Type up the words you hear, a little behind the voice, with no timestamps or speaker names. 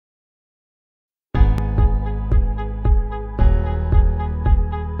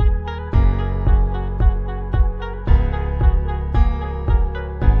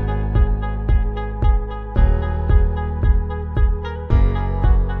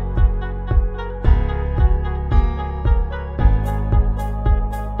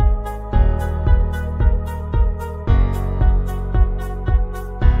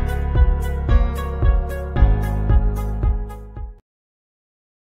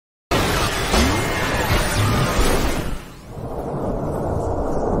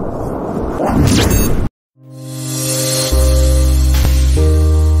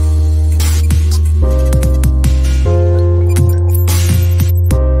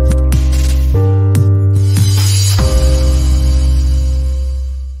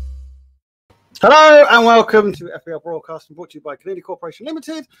Hello and welcome to FBL Broadcasting, brought to you by Canadian Corporation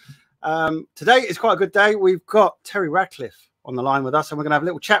Limited. Today is quite a good day. We've got Terry Ratcliffe on the line with us, and we're going to have a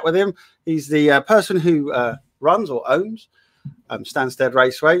little chat with him. He's the person who runs or owns Stansted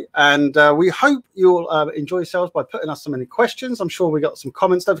Raceway, and we hope you'll enjoy yourselves by putting us so many questions. I'm sure we got some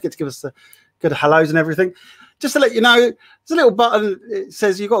comments. Don't forget to give us the good hellos and everything. Just to let you know, there's a little button. It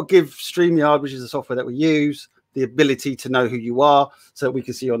says you've got to give StreamYard, which is the software that we use, the ability to know who you are so that we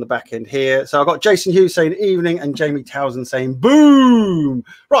can see you on the back end here. So I've got Jason Hughes saying evening and Jamie Townsend saying boom.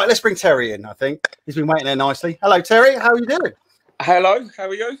 Right, let's bring Terry in, I think. He's been waiting there nicely. Hello, Terry. How are you doing? Hello, how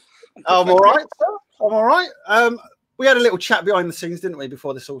are you? I'm all right, sir. I'm all right. We had a little chat behind the scenes, didn't we,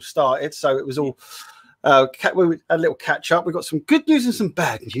 before this all started? So it was all, we had a little catch up. We've got some good news and some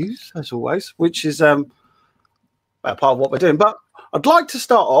bad news, as always, which is part of what we're doing. But I'd like to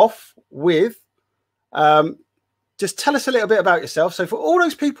start off with just tell us a little bit about yourself. So for all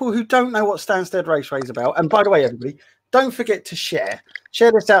those people who don't know what Stansted Raceway is about, and by the way, everybody, don't forget to share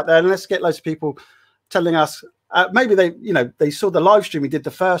this out there, and let's get loads of people telling us. Maybe they saw the live stream we did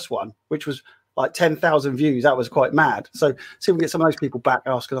the first one, which was like 10,000 views. That was quite mad. So see if we can get some of those people back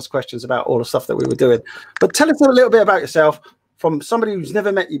asking us questions about all the stuff that we were doing. But tell us a little bit about yourself from somebody who's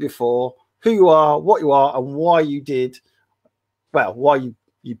never met you before, who you are, what you are, and why you did, well, why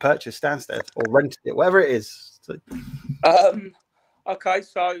you purchased Stansted or rented it, whatever it is. So. Okay,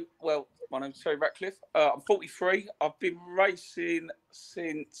 so, well, my name's Terry Ratcliffe. I'm 43. I've been racing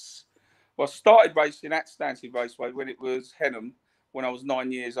since, well, I started racing at Stansted Raceway when it was Henham, when I was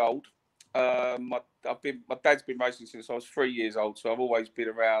 9 years old. My dad's been racing since I was 3 years old, so I've always been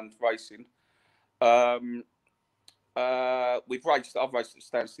around racing. I've raced at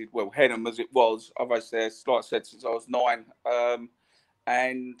Stansted, well, Henham as it was. I've raced there, like I said, since I was 9.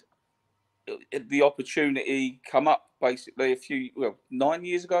 And the opportunity come up basically 9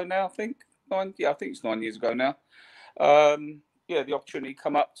 years ago now, I think. I think it's 9 years ago now. The opportunity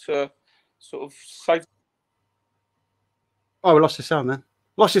come up to sort of save. Oh, we lost your sound then.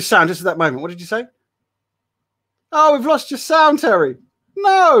 Lost your sound just at that moment. What did you say? Oh, we've lost your sound, Terry.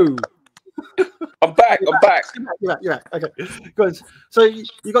 No. I'm back. Yeah. Okay. Good. So you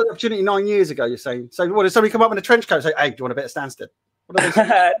got the opportunity 9 years ago, you're saying. So what, did somebody come up in a trench coat and say, hey, do you want a bit of Stansted?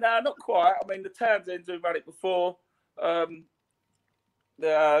 No, not quite. I mean, the Townsends who ran it before,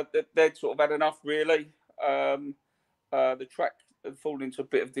 they'd sort of had enough, really. The track had fallen into a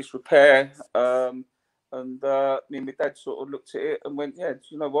bit of disrepair, and me and my dad sort of looked at it and went, "Yeah, do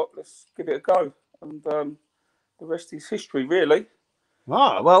you know what? Let's give it a go." And the rest is history, really.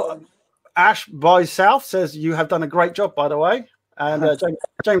 Ah, well, Ash by South says you have done a great job, by the way, and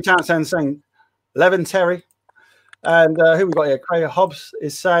James Townsend saying, "Levin Terry." And who we got here? Craig Hobbs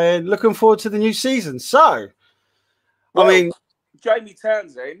is saying, looking forward to the new season. So, well, I mean, Jamie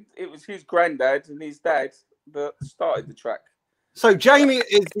Townsend, it was his granddad and his dad that started the track. So Jamie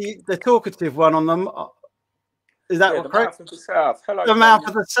is the talkative one on them. Is that what correct? The mouth of the South. Hello, the mouth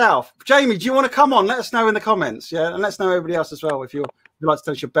of the South. Jamie, do you want to come on? Let us know in the comments. Yeah, and let us know everybody else as well. If you'd like to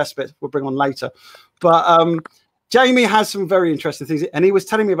tell us your best bit, we'll bring on later. But Jamie has some very interesting things, and he was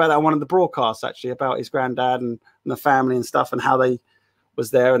telling me about that on one of the broadcasts, actually, about his granddad and the family and stuff, and how they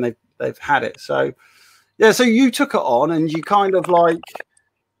was there and they've had it. So yeah, so you took it on, and you kind of like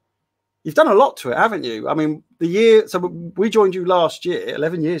you've done a lot to it, haven't you? I mean, so we joined you last year,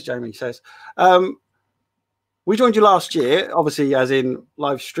 11 years, Jamie says. We joined you last year, obviously, as in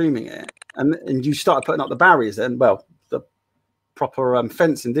live streaming it, and you started putting up the barriers then. Well, the proper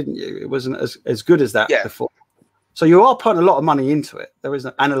fencing, didn't you? It wasn't as good as that before. So you are putting a lot of money into it. There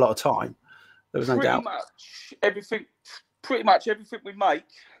isn't, and a lot of time. There was no doubt. Pretty much everything we make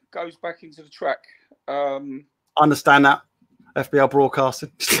goes back into the track. I understand that. FBL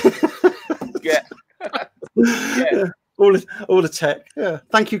Broadcasting. Yeah. Yeah. All the tech. Yeah.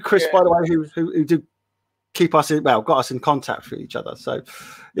 Thank you, Chris, by the way, who do keep us got us in contact with each other. So,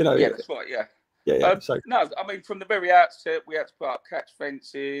 you know. Yeah, that's right. Yeah. Yeah. So no, I mean, from the very outset, we had to put up catch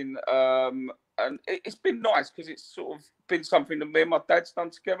fencing, and it's been nice because it's sort of been something that me and my dad's done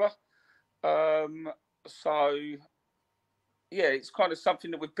together. So yeah, it's kind of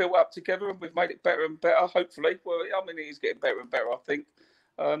something that we've built up together, and we've made it better and better. Hopefully, well, I mean, it is getting better and better. I think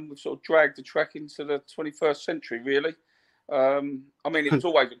we've sort of dragged the track into the 21st century, really. I mean, it was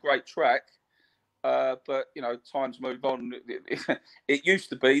always a great track. But you know, times move on. It used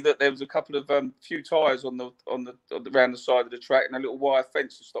to be that there was a couple of few tyres on the around the side of the track and a little wire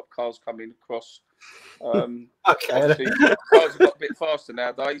fence to stop cars coming across. Okay, cars have got a bit faster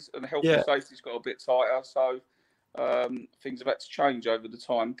nowadays, and health and safety's got a bit tighter. So things have had to change over the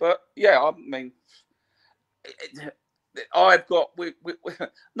time. But yeah, I mean, I've got we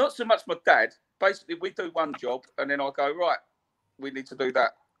not so much my dad, basically we do one job, and then I go, right, we need to do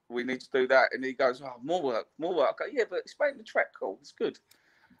that. We need to do that. And he goes, oh, more work, more work. I go, yeah, but it's making the track cool. It's good.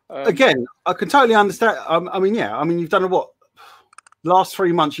 Again, I can totally understand. I mean, yeah, I mean, you've done what? Last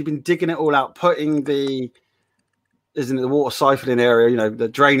 3 months, you've been digging it all out, putting the, isn't it, the water siphoning area, you know, the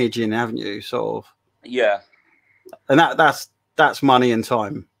drainage in, haven't you? Sort of. Yeah. And that's money and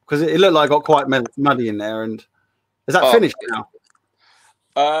time, because it looked like it got quite muddy in there. And is that finished now?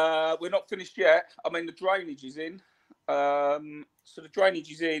 We're not finished yet. I mean, the drainage is in. So the drainage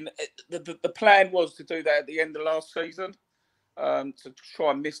is in. The plan was to do that at the end of last season, to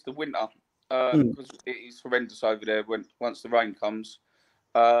try and miss the winter, because it is horrendous over there once the rain comes.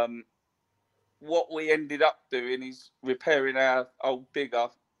 What we ended up doing is repairing our old digger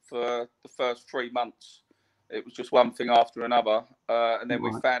for the first 3 months. It was just one thing after another, and then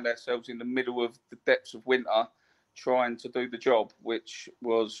we found ourselves in the middle of the depths of winter trying to do the job, which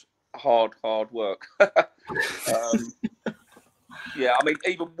was hard work. Yeah, I mean,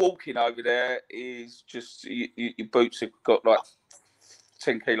 even walking over there is just, your boots have got like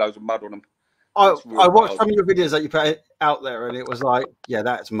 10 kilos of mud on them. I watched some of your videos that you put out there, and it was like, yeah,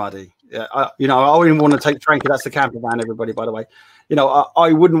 that's muddy. Yeah, I wouldn't want to take Frankie. That's the camper van, everybody, by the way. You know,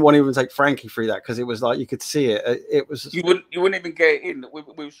 I wouldn't want to even take Frankie through that, because it was like you could see it. It was you wouldn't even get in. We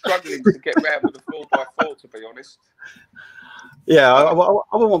were struggling to get round with a 4x4, to be honest. Yeah, I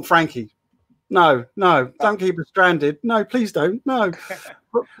wouldn't want Frankie. No, don't keep us stranded. No, please don't. No.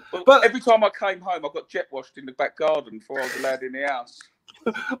 But every time I came home, I got jet washed in the back garden before I was allowed in the house.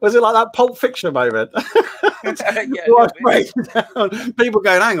 Was it like that Pulp Fiction moment? Yeah, people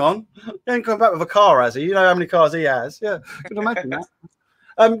going, hang on, he ain't come back with a car, has he? You know how many cars he has? Yeah, I can imagine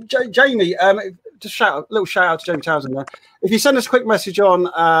that. Jamie, just little shout out to Jamie Townsend there. If you send us a quick message on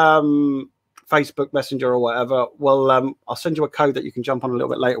Facebook Messenger or whatever, well, I'll send you a code that you can jump on a little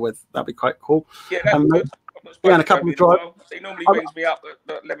bit later with. That'd be quite cool. Yeah, that's good. Yeah, and a couple of drives. He normally rings me up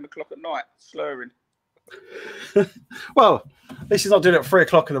at 11 o'clock at night, slurring. Well, at least he's not doing it at 3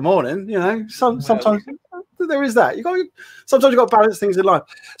 o'clock in the morning. You know, sometimes there is that. Sometimes you got to balance things in life.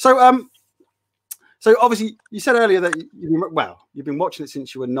 So, so obviously, you said earlier that you've been watching it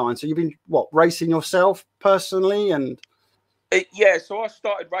since you were 9. So you've been racing yourself personally, and yeah. So I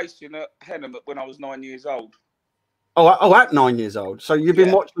started racing at Henham when I was 9 years old. Oh, at 9 years old. So you've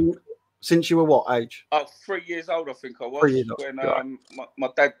been watching since you were what age? 3 years old, I think I was. 3 years old. When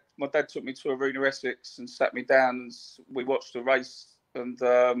my dad took me to Arena Essex and sat me down, and we watched the race. And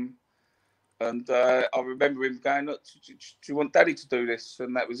I remember him going, "Look, do you want Daddy to do this?"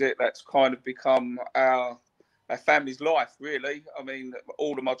 And that was it. That's kind of become our family's life, really. I mean,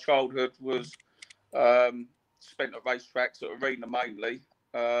 all of my childhood was spent at racetracks, at Arena mainly.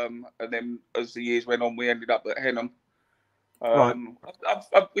 And then as the years went on, we ended up at Henham.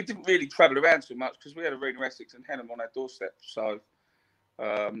 We didn't really travel around too much because we had Arena Essex and Henham on our doorstep. So,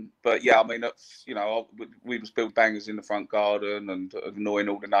 but yeah, I mean, that's, we was build bangers in the front garden and annoying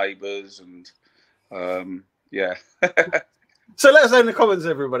all the neighbours, and yeah. So let us know in the comments,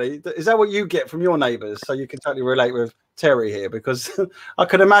 everybody. Is that what you get from your neighbours? So you can totally relate with Terry here, because I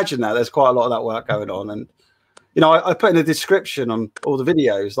can imagine that there's quite a lot of that work going on. And I put in the description on all the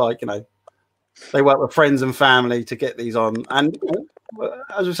videos, like, they work with friends and family to get these on. And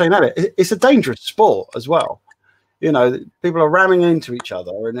as we're saying earlier, it's a dangerous sport as well. People are ramming into each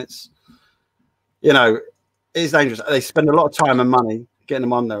other, and it's dangerous. They spend a lot of time and money getting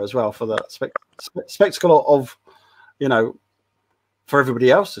them on there as well for the spectacle of, for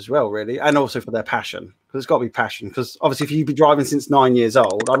everybody else as well, really, and also for their passion, because it's got to be passion. Because obviously, if you've been driving since 9 years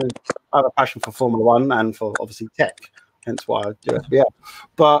old, I mean, I have a passion for Formula One and for obviously tech, hence why I do FBL.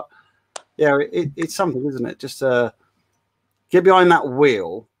 But yeah, it's something, isn't it? Just get behind that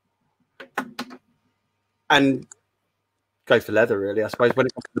wheel and go for leather, really, I suppose, when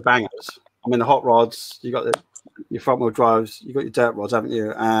it comes to the bangers. I mean, the hot rods, you got your front wheel drives, you got your dirt rods, haven't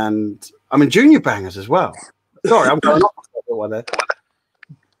you? And I mean, junior bangers as well. Sorry, I'm going off one there.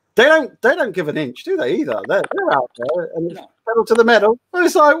 They don't give an inch, do they? Either they're out there and pedal to the metal. And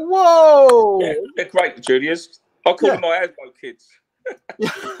it's like, whoa! Yeah, they're great, the juniors. I call them my Asbo kids.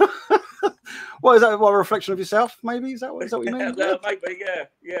 What is that? What, a reflection of yourself? Maybe is that what you mean? Maybe,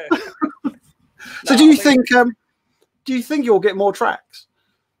 yeah. So, do you think you'll get more tracks?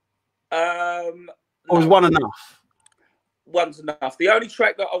 Or is one enough? One's enough. The only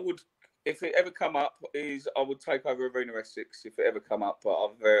track that I would, if it ever come up, is I would take over Arena Essex if it ever come up. But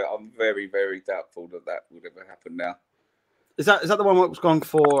I'm very, very doubtful that would ever happen now. Is that the one that was gone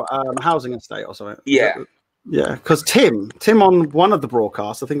for housing estate or something? Yeah. Yeah, because Tim on one of the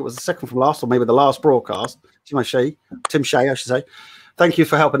broadcasts, I think it was the second from last or maybe the last broadcast, Tim Shea, I should say, thank you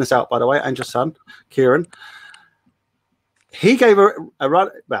for helping us out, by the way, and your son, Kieran. He gave a run.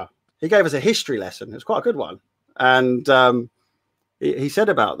 Well, he gave us a history lesson. It was quite a good one, and he said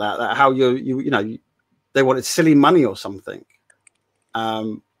about that how you know they wanted silly money or something.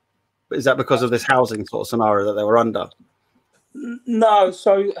 Is that because of this housing sort of scenario that they were under? No,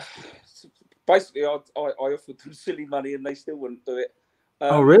 so basically, I offered them silly money and they still wouldn't do it.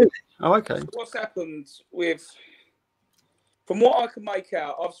 Oh, really? Oh, okay. So what's happened with, from what I can make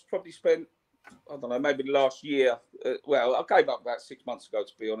out, I've probably spent, I don't know, maybe last year. Well, I gave up about 6 months ago,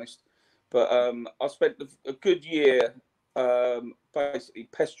 to be honest. But I spent a good year basically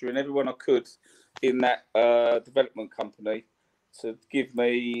pestering everyone I could in that development company to give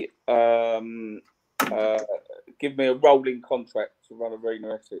me a rolling contract to run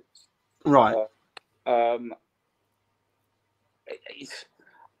Arena Essex. Right.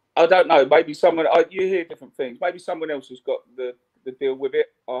 I don't know. Maybe someone. You hear different things. Maybe someone else has got the deal with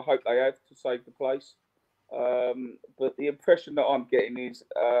it. I hope they have to save the place. But the impression that I'm getting is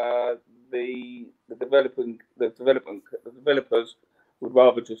the developers would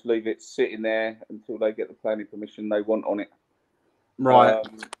rather just leave it sitting there until they get the planning permission they want on it. Right.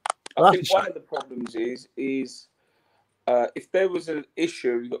 I think one of the problems is if there was an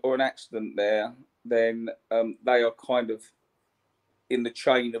issue or an accident there, then they are kind of in the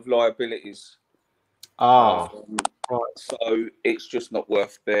chain of liabilities. Right. So it's just not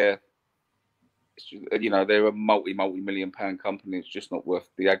worth their. You know, they're a multi-million pound company. It's just not worth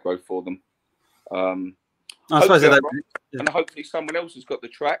the aggro for them. I suppose and hopefully someone else has got the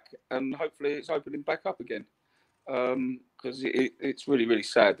track, and hopefully it's opening back up again. Because it's really, really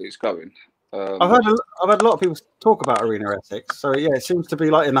sad that it's going. I've had a lot of people talk about Arena Essex, so yeah, it seems to be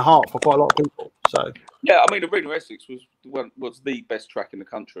like in the heart for quite a lot of people. So yeah, I mean, Arena Essex was the best track in the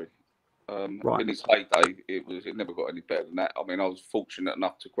country. Right. In its heyday, it never got any better than that. I mean, I was fortunate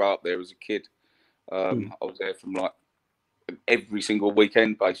enough to grow up there as a kid. I was there from like every single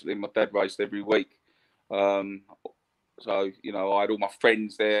weekend, basically. My dad raced every week. So, you know, I had all my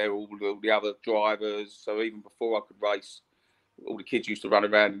friends there, all the other drivers. So even before I could race, all the kids used to run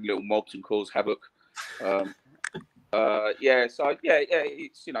around in little mobs and cause havoc. Yeah, so yeah,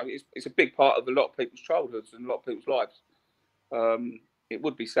 it's, you know, it's a big part of a lot of people's childhoods and a lot of people's lives. It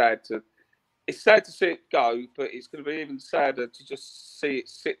would be sad to see it go, but it's going to be even sadder to just see it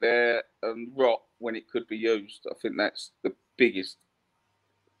sit there and rot when it could be used. I think that's the biggest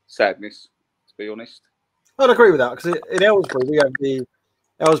sadness, to be honest. I'd agree with that, because in Aylesbury we have the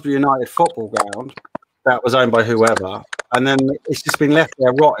Aylesbury United football ground that was owned by whoever, and then it's just been left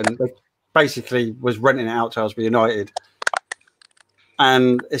there rotting. They basically was renting it out to Aylesbury United,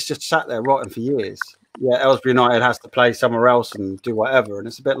 and it's just sat there rotting for years. Yeah, Aylesbury United has to play somewhere else and do whatever, and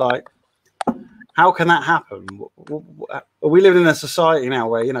it's a bit like, how can that happen? Are we living in a society now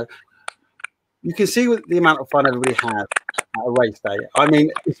where, you know, you can see the amount of fun everybody had at a race day. I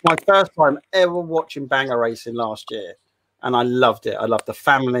mean, it's my first time ever watching banger racing last year, and I loved it. I loved the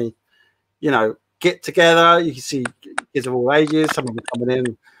family, you know, get together. You can see kids of all ages, some of them coming in,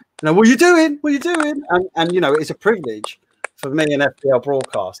 you know, what are you doing? What are you doing? And you know, it's a privilege for me and FBL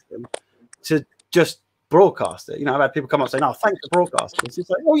Broadcasting to just broadcast it. You know, I've had people come up saying, "Oh, thanks for broadcasting." It's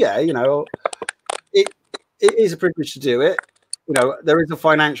like, oh yeah, you know, it is a privilege to do it. You know, there is a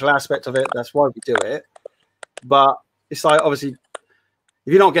financial aspect of it. That's why we do it. But it's like, obviously,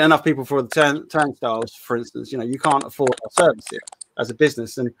 if you're not getting enough people for the turnstiles, for instance, you know, you can't afford our services as a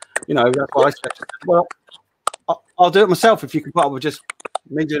business. And, you know, that's why I said, well, I'll do it myself if you can put up with just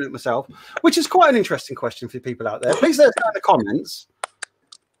me doing it myself, which is quite an interesting question for people out there. Please let us know in the comments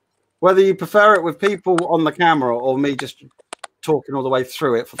whether you prefer it with people on the camera or me just talking all the way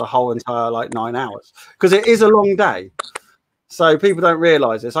through it for the whole entire, like, 9 hours. Because it is a long day. So people don't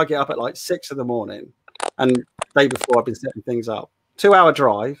realise this. I get up at like 6 in the morning, and the day before I've been setting things up. 2-hour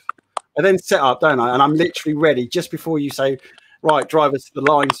drive. I then set up, don't I? And I'm literally ready just before you say, right, drive us to the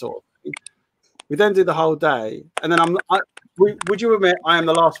line, sort of thing. We then do the whole day, and then would you admit I am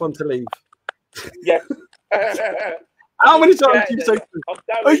the last one to leave? Yes. How many times do you say,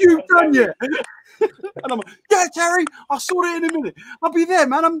 are you done yet? And I'm like, yeah, Terry, I'll sort it in a minute. I'll be there,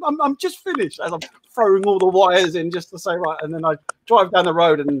 man. I'm just finished. As I'm throwing all the wires in just to say, right. And then I drive down the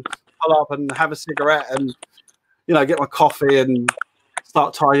road and pull up and have a cigarette and, you know, get my coffee and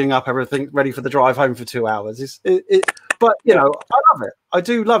start tidying up everything, ready for the drive home for 2 hours. But, you know, I love it. I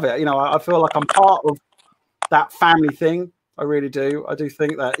do love it. You know, I feel like I'm part of that family thing. I really do. I do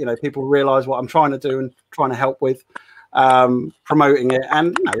think that, you know, people realise what I'm trying to do and trying to help with, promoting it.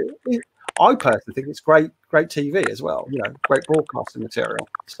 And, you know, I personally think it's great TV as well, you know, great broadcasting material.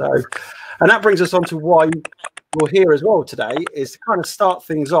 So, and that brings us on to why we'll hear as well today is to kind of start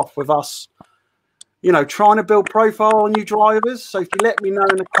things off with us, you know, trying to build profile on new drivers. So if you let me know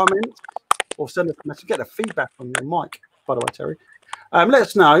in the comments or send us a message, get a feedback on your mic, by the way, Terry. Let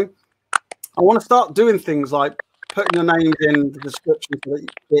us know. I want to start doing things like putting your names in the description so that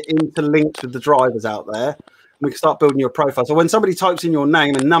it interlinks with the drivers out there. We can start building your profile. So when somebody types in your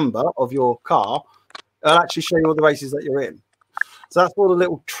name and number of your car, it'll actually show you all the races that you're in. So that's all the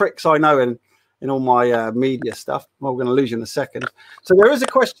little tricks I know in all my media stuff. Well, we're going to lose you in a second. So there is a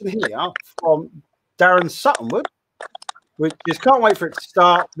question here from Darren Suttonwood, which is, can't wait for it to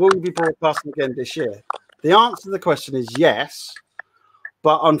start. Will you be broadcasting again this year? The answer to the question is yes.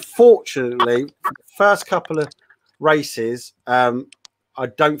 But unfortunately, the first couple of races, I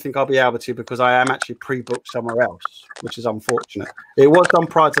don't think I'll be able to because I am actually pre-booked somewhere else, which is unfortunate. It was done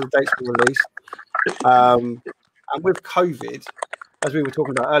prior to the dates were released. And with COVID, as we were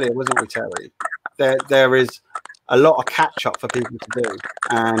talking about earlier, wasn't we, Terry? There is a lot of catch-up for people to do.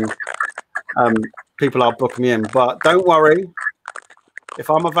 And people are booking me in. But don't worry. If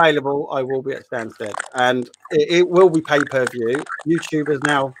I'm available, I will be at Stansted. And it will be pay-per-view. YouTube has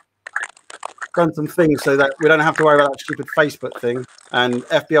now done some things so that we don't have to worry about that stupid Facebook thing. And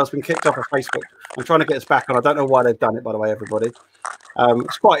FBL's been kicked off of Facebook. I'm trying to get us back on. I don't know why they've done it, by the way, everybody.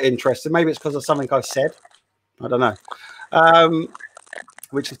 It's quite interesting. Maybe it's because of something I said. I don't know.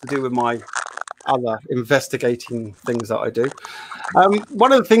 Which is to do with my other investigating things that I do.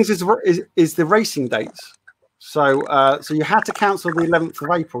 One of the things is the racing dates. So you had to cancel the 11th of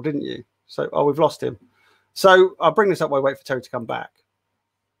April, didn't you? So, we've lost him. So I'll bring this up while I wait for Terry to come back.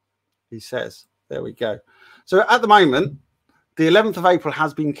 He says, there we go. So at the moment, the 11th of April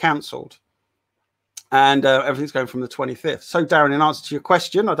has been cancelled. And everything's going from the 25th. So Darren, in answer to your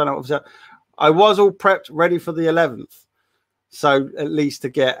question, I don't know what was that. I was all prepped, ready for the 11th. So at least to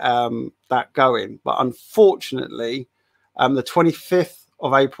get that going. But unfortunately, the 25th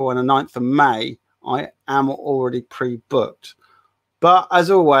of April and the 9th of May, I am already pre-booked. But as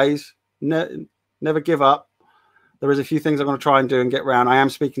always, never give up. There is a few things I'm going to try and do and get around. I am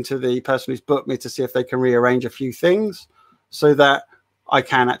speaking to the person who's booked me to see if they can rearrange a few things so that I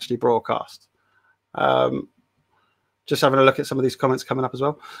can actually broadcast. Just having a look at some of these comments coming up as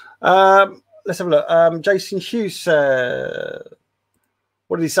well. Let's have a look. Jason Hughes,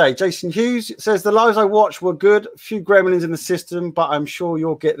 what did he say? Jason Hughes says, the lives I watched were good. A few gremlins in the system, but I'm sure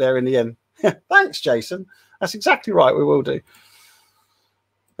you'll get there in the end. Thanks, Jason. That's exactly right. We will do.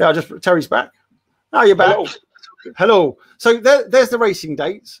 Yeah, Terry's back. Oh, you're back. Hello. Hello. So there's the racing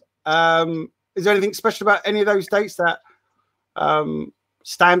dates. Is there anything special about any of those dates that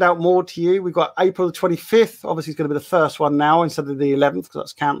stand out more to you? We've got April the 25th. Obviously, it's going to be the first one now instead of the 11th because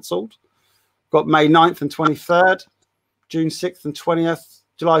that's cancelled. Got May 9th and 23rd, June 6th and 20th,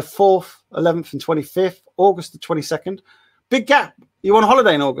 July 4th, 11th and 25th, August the 22nd. Big gap. You on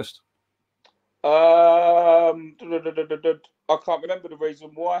holiday in August? I can't remember the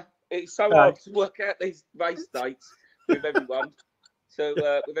reason why. It's so hard to work out these race dates with everyone. So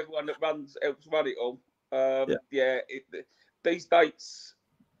with everyone that helps run it all. These dates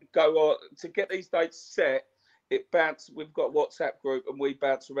go on to get these dates set. It bounces. We've got a WhatsApp group, and we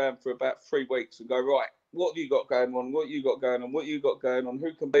bounce around for about 3 weeks and go, right, what have you got going on? What you got going on? What you got going on?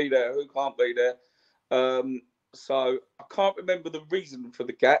 Who can be there? Who can't be there? So I can't remember the reason for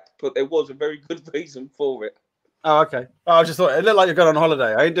the gap, but there was a very good reason for it. Oh, okay. I just thought it looked like you're going on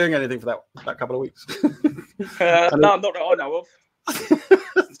holiday. I ain't doing anything for that couple of weeks. No, not that I know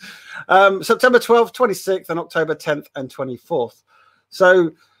of. September 12th, 26th, and October 10th and 24th.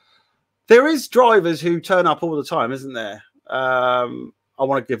 So there is drivers who turn up all the time, isn't there? I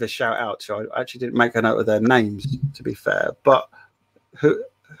want to give a shout out to. I actually didn't make a note of their names, to be fair. But who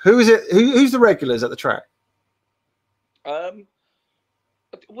is it? Who's the regulars at the track?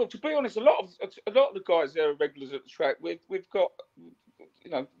 Well, to be honest, a lot of the guys there are regulars at the track. We've got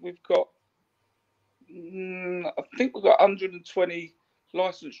I think we've got 120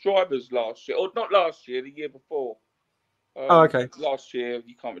 licensed drivers last year, or not last year, the year before. Okay. Last year,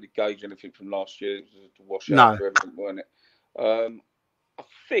 you can't really gauge anything from last year. It was a washout for everything, weren't it? I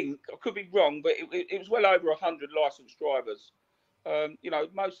think, I could be wrong, but it was well over 100 licensed drivers.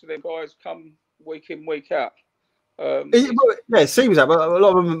 Most of them guys come week in, week out. It seems that, but a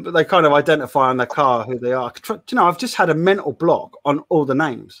lot of them, they kind of identify on their car who they are. I've just had a mental block on all the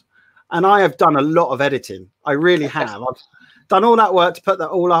names, and I have done a lot of editing. I really have. I've done all that work to put that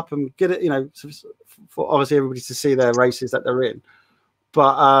all up and get it, for obviously everybody to see their races that they're in.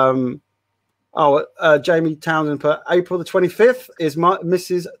 But Jamie Townsend put April the 25th is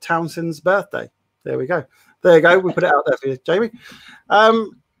Mrs. Townsend's birthday. There we go. There you go. We put it out there for you, Jamie.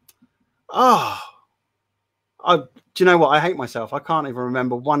 Do you know what? I hate myself. I can't even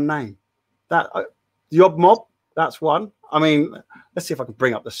remember one name. Yob Mob, that's one. I mean, let's see if I can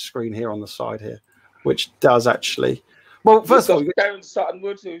bring up the screen here on the side here, which does actually. Well, first of all, Darren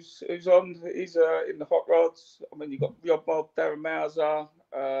Suttonwood, who's on. He's in the hot rods. I mean, you've got Yob Mob, Darren Mauser,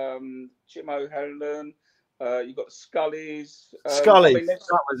 Jim O'Hanlon. You've got Scully's. Scully, I mean,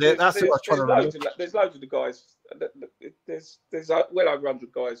 that was it. That's what I was trying to remember. There's loads of the guys. There's well over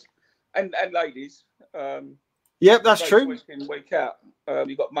 100 guys, and ladies. Yep, that's true. Week in, week out.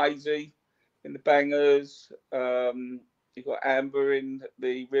 You've got Maisie in the bangers. You've got Amber in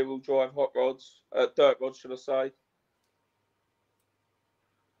the rear-wheel drive hot rods, dirt rods, should I say?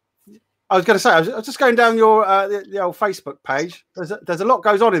 I was going to say, I was just going down your the old Facebook page. There's a lot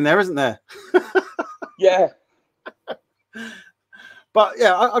goes on in there, isn't there? Yeah. But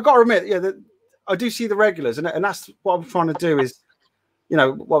yeah, I got to admit, yeah, I do see the regulars, and that's what I'm trying to do. Is, you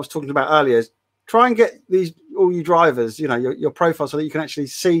know, what I was talking about earlier, is try and get all you drivers, you know, your profile, so that you can actually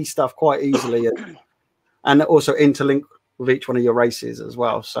see stuff quite easily, and also interlink with each one of your races as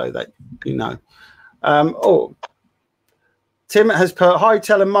well, so that you know. Tim has put, hi,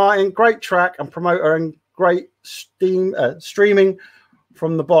 Tell and Martin, great track and promoter and great streaming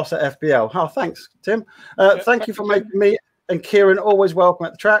from the boss at FBL. Oh, thanks, Tim. Thank you for making me and Kieran always welcome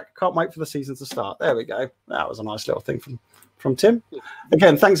at the track. Can't wait for the season to start. There we go. That was a nice little thing from Tim.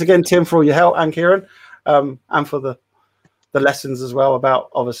 Again, thanks again, Tim, for all your help, and Kieran, and for the lessons as well about,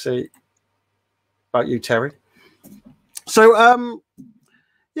 obviously, about you, Terry. So,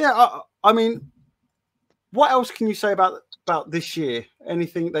 yeah, I mean, what else can you say about this year?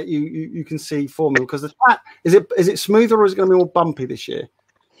 Anything that you can see for me? Because the track, is it smoother, or is it going to be more bumpy this year?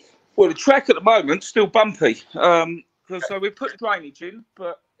 Well, the track at the moment still bumpy. Because so we put the drainage in,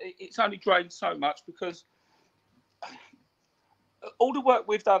 but it's only drained so much because all the work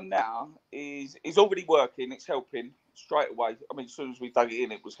we've done now is already working. It's helping straight away. I mean, as soon as we dug it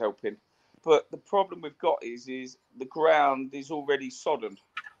in, it was helping. But the problem we've got is the ground is already sodden.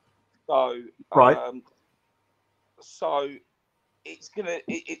 So right. So it's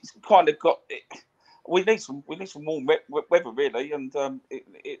kind of got it. We need some warm weather really, and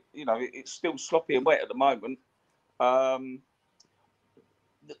it's still sloppy and wet at the moment.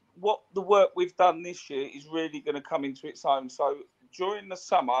 What the work we've done this year is really going to come into its own. So during the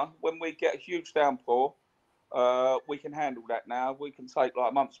summer, when we get a huge downpour, we can handle that now. We can take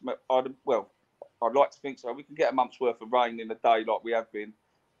like a month's. I'd like to think so. We can get a month's worth of rain in a day, like we have been,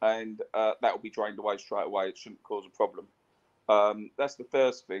 and that will be drained away straight away. It shouldn't cause a problem. That's the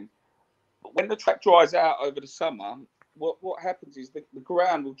first thing. But when the track dries out over the summer, what happens is the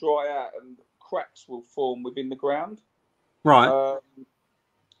ground will dry out and cracks will form within the ground. Right.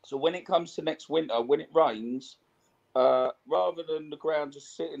 So when it comes to next winter, when it rains, rather than the ground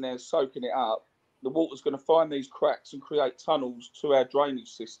just sitting there soaking it up, the water's going to find these cracks and create tunnels to our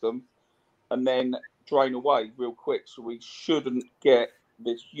drainage system and then drain away real quick. So we shouldn't get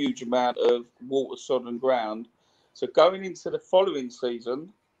this huge amount of water-sodden ground. So going into the following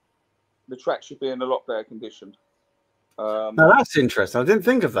season, the track should be in a lot better condition. Now that's interesting. I didn't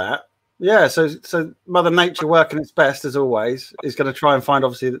think of that. Yeah, so Mother Nature, working its best as always, is going to try and find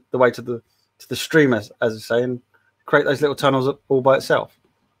obviously the way to the stream, as I say, and create those little tunnels all by itself.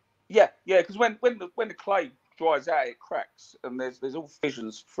 Yeah, because when the clay dries out, it cracks, and there's all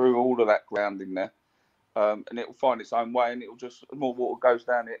fissures through all of that ground in there, and it will find its own way, and it'll just, as more water goes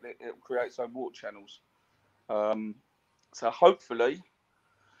down it, it'll create its own water channels. So hopefully,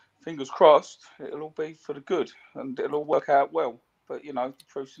 fingers crossed, it'll all be for the good, and it'll all work out well. But, you know, the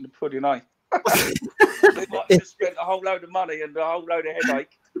proof's in the pudding, eh? They might have just spent a whole load of money and a whole load of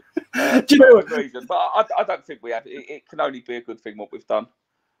headache. Do you know what? Reason. But I don't think we have. It can only be a good thing what we've done.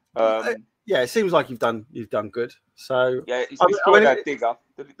 Yeah, it seems like you've done good. So yeah, it's destroyed our digger.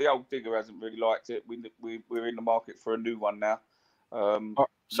 The old digger hasn't really liked it. We're in the market for a new one now.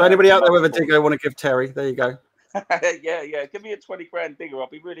 So anybody out there with a digger want to give Terry? There you go. yeah. Give me a 20 grand digger. I'll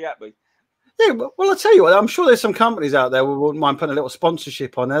be really happy. Yeah, well, I'll tell you what, I'm sure there's some companies out there who wouldn't mind putting a little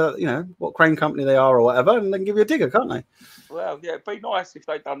sponsorship on there, you know, what crane company they are or whatever, and they can give you a digger, can't they? Well, yeah, it'd be nice if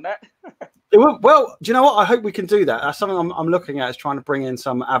they'd done that. It would. Well, do you know what? I hope we can do that. That's something I'm looking at, is trying to bring in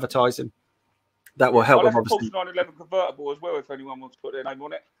some advertising that will help. I'll have a Porsche 911 convertible as well if anyone wants to put their name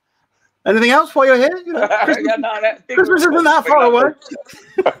on it. Anything else while you're here? You know, Christmas isn't that far away.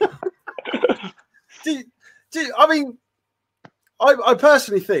 I mean, I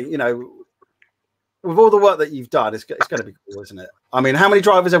personally think, you know, with all the work that you've done, it's going to be cool, isn't it? I mean, how many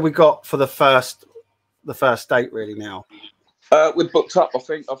drivers have we got for the first date really now? We've booked up. I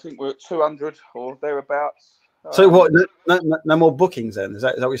think we're at 200 or thereabouts. So what? No more bookings then? Is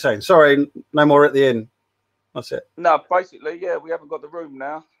that what you're saying? Sorry, no more at the inn. That's it. No, basically, yeah, we haven't got the room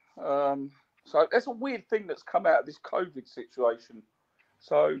now. So that's a weird thing that's come out of this COVID situation.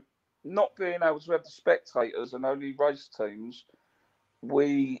 So not being able to have the spectators and only race teams,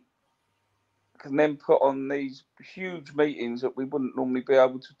 we can then put on these huge meetings that we wouldn't normally be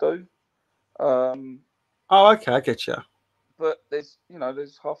able to do. Oh, okay, I get you. But there's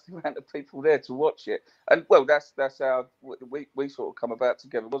half the amount of people there to watch it, and well, that's how we sort of come about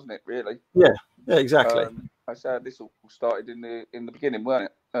together, wasn't it? Really? Yeah, exactly. That's how this all started in the beginning, weren't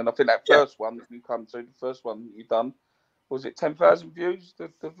it? And I think that first one that you come to, the first one you've done, was it 10,000 views?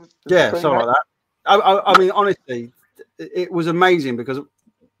 Yeah, something like that. I mean, honestly, it was amazing because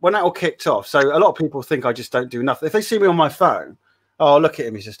when that all kicked off, so a lot of people think I just don't do nothing. If they see me on my phone, oh, look at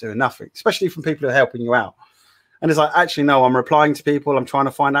him, he's just doing nothing, especially from people who are helping you out. And it's like, actually, no, I'm replying to people. I'm trying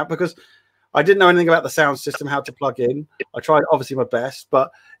to find out because I didn't know anything about the sound system, how to plug in. I tried obviously my best,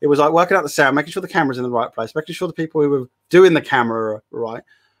 but it was like working out the sound, making sure the camera's in the right place, making sure the people who were doing the camera are right.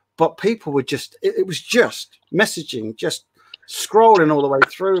 But people were just, it was just messaging, just scrolling all the way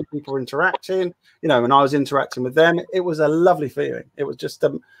through, people interacting, and I was interacting with them. It was a lovely feeling. It was just,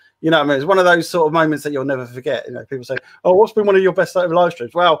 you know what I mean? It's one of those sort of moments that you'll never forget. People say, oh, what's been one of your best live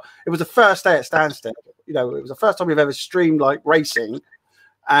streams? Well, it was the first day at Stansted. It was the first time we've ever streamed like racing.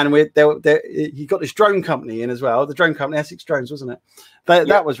 And he got this drone company in as well. The drone company, Essex Drones, wasn't it?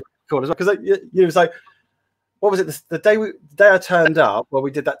 That was really cool as well. Because it was like, what was it? The day I turned up, well,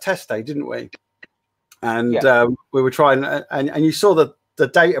 we did that test day, didn't we? And we were trying, and you saw the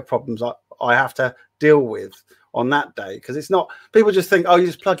data problems I have to deal with on that day, because it's not, people just think, oh, you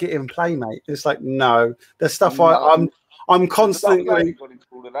just plug it in and play, mate. It's like, no, there's stuff I'm constantly.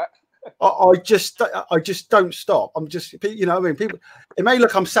 I just don't stop. I'm just, what I mean? People, it may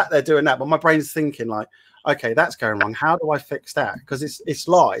look I'm sat there doing that, but my brain's thinking like, okay, that's going wrong. How do I fix that? Because it's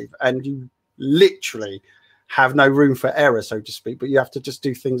live and you literally have no room for error, so to speak, but you have to just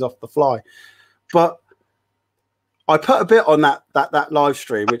do things off the fly. But I put a bit on that live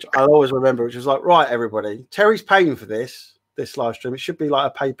stream, which I'll always remember, which was like, right, everybody, Terry's paying for this live stream. It should be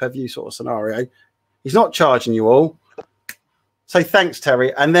like a pay-per-view sort of scenario. He's not charging you all. Say thanks,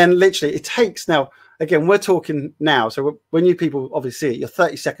 Terry. And then literally it takes, now, again, we're talking now. So when you people obviously see it, you're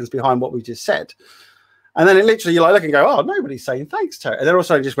 30 seconds behind what we just said. And then it literally, you like look and go, oh, nobody's saying thanks, Terry. And then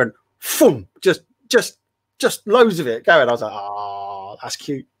also it just went, boom, just loads of it going. I was like, oh, that's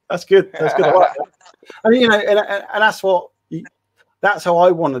cute. That's good. That's good. I like that. And, and that's how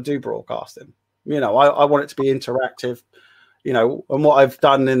I want to do broadcasting. I want it to be interactive, and what I've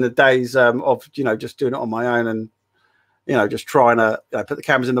done in the days of, just doing it on my own and, just trying to put the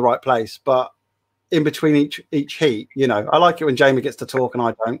cameras in the right place. But in between each heat, I like it when Jamie gets to talk and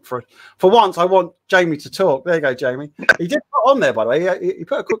I don't. For once, I want Jamie to talk. There you go, Jamie. He did put on there, by the way. He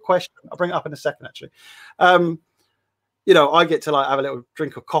put a quick question. I'll bring it up in a second, actually. I get to like have a little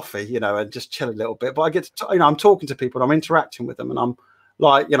drink of coffee, and just chill a little bit. But I get to, I'm talking to people and I'm interacting with them and I'm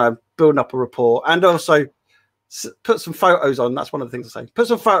like, building up a rapport and also put some photos on. That's one of the things I say. Put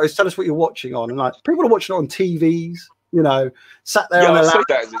some photos. Tell us what you're watching on. And like people are watching it on TVs, sat there on their lap.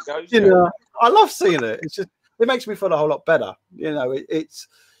 I love seeing it. It's just, it makes me feel a whole lot better. It's,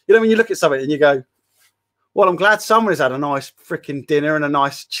 when you look at something and you go, well, I'm glad someone has had a nice freaking dinner and a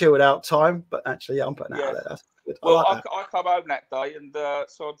nice chilled out time. But actually, I'm putting it out there. That's good. Well, I come home that day and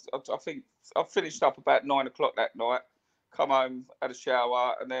so I think I finished up about 9 o'clock that night. Come home, had a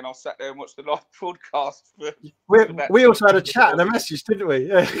shower, and then I sat there and watched the live broadcast. We also had a chat and a message, didn't we?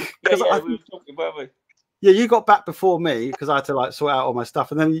 Yeah, we were talking, weren't we? Yeah, you got back before me because I had to like sort out all my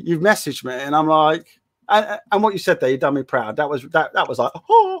stuff, and then you've messaged me, and I'm like, and what you said there, you done me proud. That was like,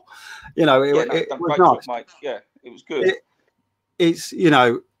 oh, it was nice, mate. Yeah, it was good. It's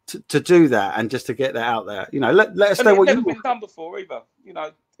to do that and just to get that out there, let us know what you've never been done before either.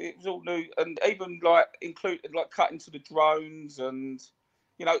 It was all new, and even like included like cutting to the drones, and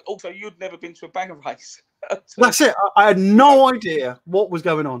also you'd never been to a banger race. That's it. I had no idea what was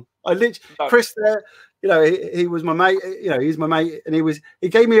going on. I literally Chris there, he was my mate. He's my mate, and he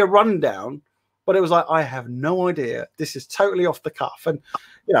gave me a rundown, but it was like I have no idea. This is totally off the cuff, and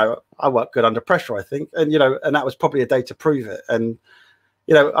I work good under pressure, I think, and and that was probably a day to prove it. And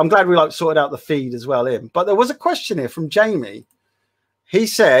I'm glad we like sorted out the feed as well in. But there was a question here from Jamie. He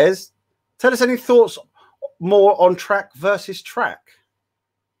says, "Tell us any thoughts more on track versus track."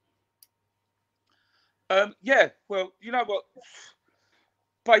 Yeah, well, you know what?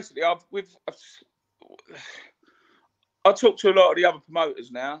 Basically, I talk to a lot of the other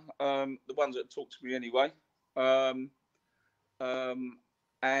promoters now, the ones that talk to me anyway. And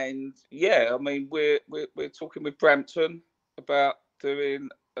yeah, I mean, we're talking with Brampton about doing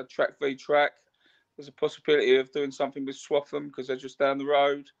a track v track. there's a possibility of doing something with Swaffham because they're just down the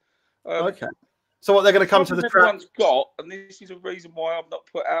road. Okay. So what, they're going to come to the track? Everyone's got, and this is a reason why I've not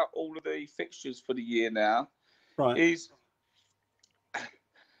put out all of the fixtures for the year now, right? Is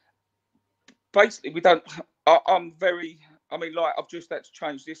basically we don't. I'm very. I mean, like I've just had to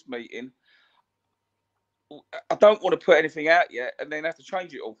change this meeting. I don't want to put anything out yet and then have to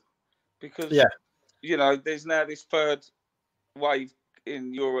change it all because you know there's now this third wave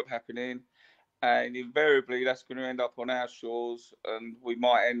in Europe happening, and invariably that's going to end up on our shores, and we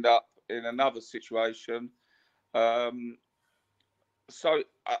might end up in another situation. So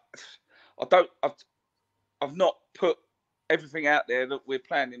I've not put everything out there that we're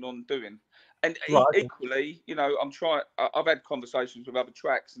planning on doing, and equally, you know, I've had conversations with other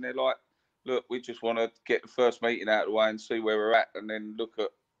tracks, and they're like, "Look, we just want to get the first meeting out of the way and see where we're at, and then look at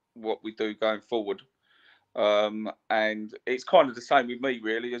what we do going forward." And it's kind of the same with me,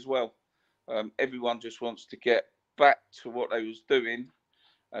 really, as well. Everyone just wants to get back to what they was doing,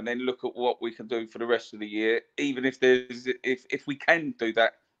 and then look at what we can do for the rest of the year, even if if we can do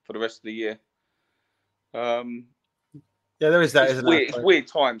that for the rest of the year. Yeah, there is that, isn't there? It's weird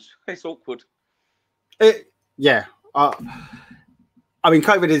times. It's awkward. Yeah. I mean,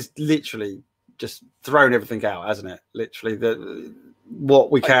 COVID is literally just thrown everything out, hasn't it? Literally,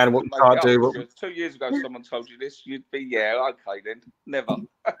 what we can, what we can't do. 2 years ago, someone told you this, you'd be, yeah, okay then. Never.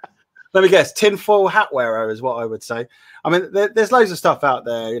 Let me guess, tinfoil hat wearer is what I would say. I mean, there's loads of stuff out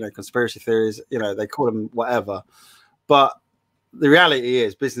there, you know, conspiracy theories, you know, they call them whatever. But the reality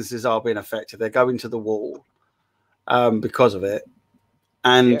is businesses are being affected. They're going to the wall because of it.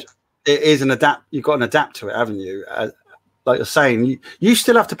 And it is you've got to adapt to it, haven't you? Like you're saying, you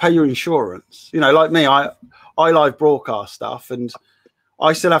still have to pay your insurance. You know, like me, I live broadcast stuff, and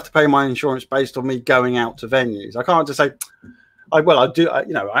I still have to pay my insurance based on me going out to venues. I can't just say, I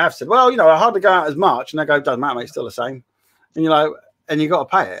have said, well, you know, I hardly go out as much, and they go, doesn't matter, mate, it's still the same. And you're like, and you got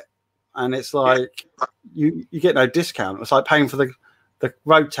to pay it, and it's like you get no discount. It's like paying for the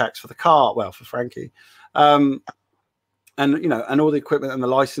road tax for the car, well, for Frankie, and you know, and all the equipment and the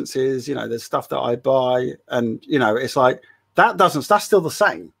licenses. You know, there's stuff that I buy, and you know, it's like that's still the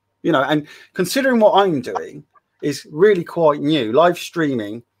same. You know, and considering what I'm doing is really quite new, live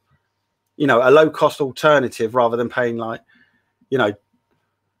streaming. You know, a low cost alternative rather than paying like, you know,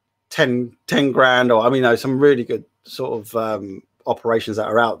 10 grand, or I mean, some really good sort of operations that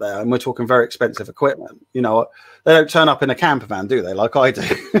are out there, and we're talking very expensive equipment. You know, they don't turn up in a camper van, do they? Like I do,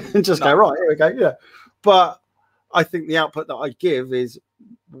 and just go, right, here we go. Yeah, but I think the output that I give is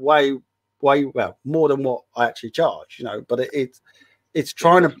way well more than what I actually charge. You know, but it's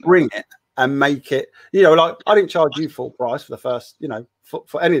trying to bring it and make it. You know, like I didn't charge you full price for the first, you know,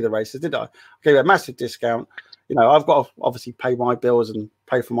 for any of the races, did I? I gave you a massive discount. You know, I've got to obviously pay my bills and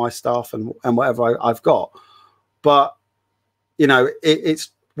pay for my stuff and whatever I've got. But, you know,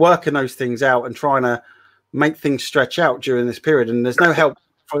 it's working those things out and trying to make things stretch out during this period. And there's no help,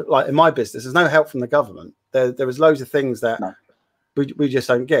 like in my business, there's no help from the government. There is loads of things that we just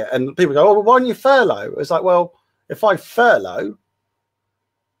don't get. And people go, oh, well, why don't you furlough? It's like, well, if I furlough,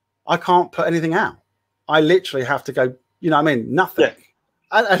 I can't put anything out. I literally have to go, you know what I mean? Nothing. Yeah.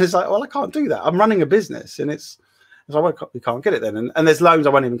 And it's like, well, I can't do that. I'm running a business, and it's like, well, we can't get it then. And there's loads. I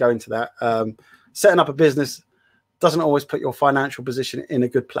won't even go into that. Setting up a business doesn't always put your financial position in a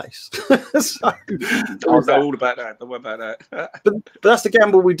good place. So, I'll know all about that. Don't worry about that. but that's the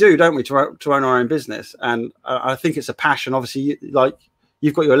gamble we do, don't we, to own our own business? And I think it's a passion. Obviously, like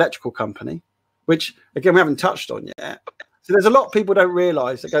you've got your electrical company, which again we haven't touched on yet. So there's a lot people don't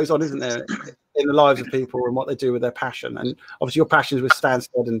realise that goes on, isn't there, in the lives of people and what they do with their passion. And obviously your passion is with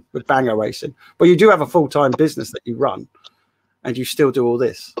Stansted and with banger racing, but you do have a full-time business that you run, and you still do all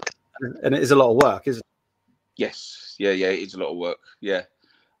this, and it is a lot of work, isn't it? Yes, yeah, it is a lot of work. Yeah,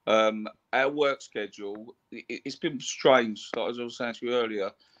 our work schedule, it's been strange, like as I was saying to you earlier.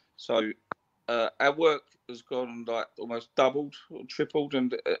 So our work has gone like almost doubled or tripled,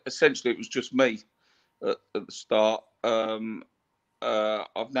 and essentially it was just me at the start.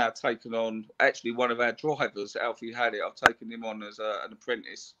 I've now taken on actually one of our drivers, Alfie had it. I've taken him on as an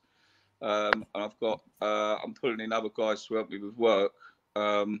apprentice, and I've got I'm pulling in other guys to help me with work.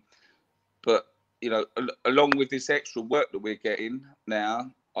 But you know, along with this extra work that we're getting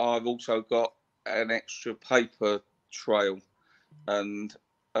now, I've also got an extra paper trail, and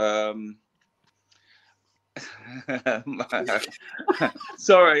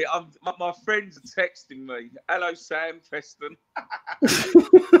sorry, my friends are texting me. Hello, Sam Preston.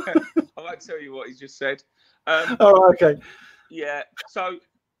 I won't tell you what he just said. Oh, okay. Yeah. So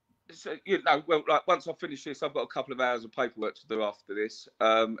So, you know, well, like once I finish this, I've got a couple of hours of paperwork to do after this,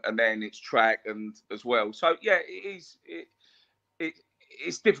 and then it's track and as well. So yeah, it's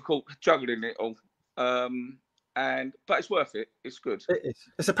difficult juggling it all, but it's worth it. It's good.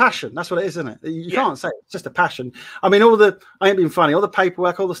 It's a passion. That's what it is, isn't it? You can't say it. It's just a passion. I mean, I ain't being funny. All the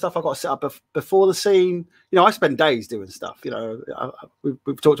paperwork, all the stuff I've got to set up before the scene. You know, I spend days doing stuff. You know,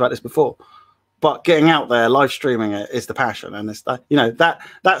 we've talked about this before. But getting out there, live streaming it is the passion, and it's that, you know,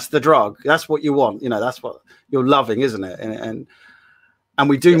 that's the drug. That's what you want. You know, that's what you're loving, isn't it? And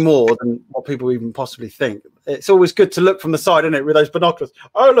we do more than what people even possibly think. It's always good to look from the side, isn't it, with those binoculars?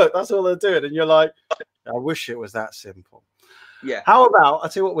 Oh, look, that's all they're doing, and you're like, I wish it was that simple. Yeah. How about I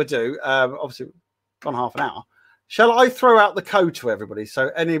tell you what we'll do? Obviously, gone half an hour. Shall I throw out the code to everybody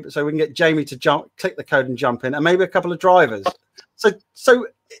so we can get Jamie to click the code and jump in, and maybe a couple of drivers. So.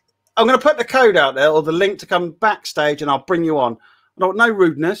 I'm going to put the code out there or the link to come backstage, and I'll bring you on. I don't want no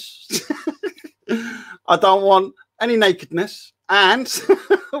rudeness. I don't want any nakedness, and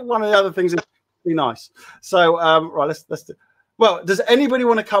one of the other things is be nice. So, right, let's do. Well, does anybody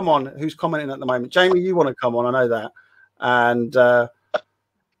want to come on who's commenting at the moment? Jamie, you want to come on? I know that.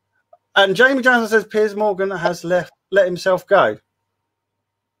 And Jamie Johnson says Piers Morgan has let himself go.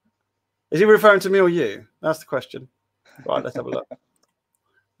 Is he referring to me or you? That's the question. Right, let's have a look.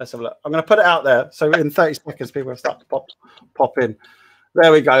 Let's have a look. I'm going to put it out there. So in 30 seconds, people will start to pop in.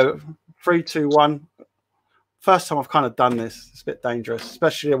 There we go. 3, 2, 1. First time I've kind of done this. It's a bit dangerous,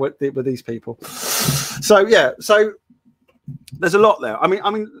 especially with these people. So, yeah. So there's a lot there. I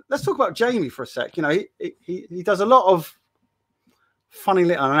mean, let's talk about Jamie for a sec. You know, he does a lot of funny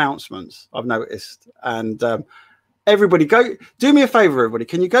little announcements, I've noticed. And everybody do me a favor, everybody.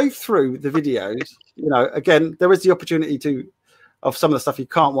 Can you go through the videos? You know, again, there is the opportunity of some of the stuff you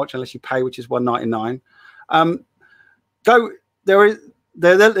can't watch unless you pay, which is $1.99.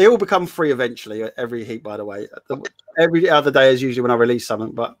 They all become free eventually. Every heat, by the way. Every other day is usually when I release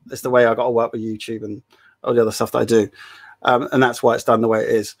something, but it's the way I got to work with YouTube and all the other stuff that I do, and that's why it's done the way it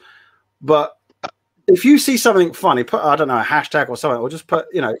is. But if you see something funny, put, I don't know, a hashtag or something, or just put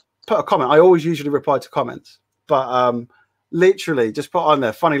a comment. I always usually reply to comments, but literally just put on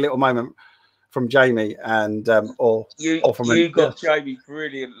there funny little moment from Jamie, and or from you got Jamie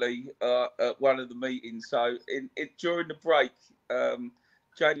brilliantly at one of the meetings. So during the break,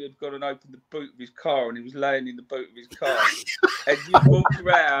 Jamie had gone and opened the boot of his car, and he was laying in the boot of his car, and you walked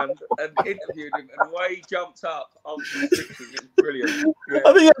around and interviewed him, and the way he jumped up onto the pictures, it was brilliant. Yeah.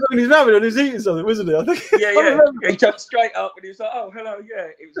 I think he was on his rabbit and he was eating something, wasn't he? I think. Yeah. He jumped straight up and he was like, "Oh, hello, yeah."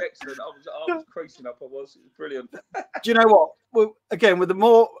 It was excellent. I was creasing up. It was brilliant. Do you know what? Well, again, with the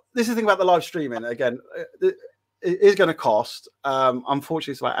more, this is the thing about the live streaming. Again, it is going to cost.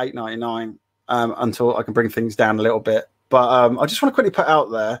 Unfortunately, it's about $8.99 until I can bring things down a little bit. But I just want to quickly put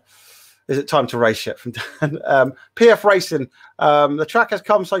out there, is it time to race yet? From Dan. PF Racing, the track has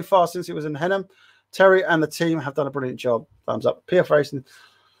come so far since it was in Henham. Terry and the team have done a brilliant job. Thumbs up. PF Racing,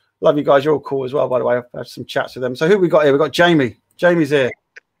 love you guys. You're all cool as well, by the way. I've had some chats with them. So who we got here? We've got Jamie. Jamie's here.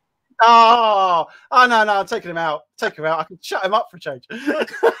 Oh no, I'm taking him out. Take him out. I can shut him up for a change. There's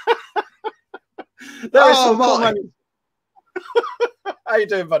some cool money. How you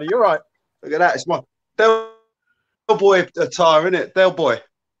doing, buddy? You all right? Look at that. It's my Del Boy attire, isn't it? Del Boy.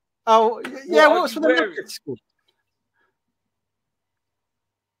 Oh, yeah. What's for the Olympics?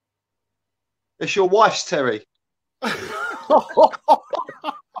 It's your wife's, Terry.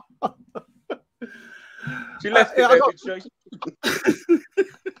 She left it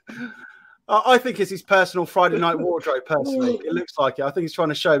I think it's his personal Friday night wardrobe, personally. It looks like it. I think he's trying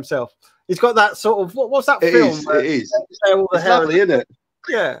to show himself. He's got that sort of, what's that film? It is. It's lovely, isn't it?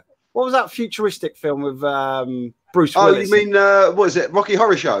 Yeah. What was that futuristic film with Bruce Willis? Oh, you mean, what is it, Rocky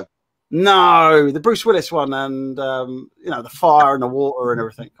Horror Show? No, the Bruce Willis one, and, you know, the fire and the water and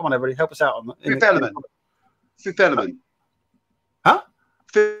everything. Come on, everybody, help us out on that. Fifth Element. Fifth Element. Huh?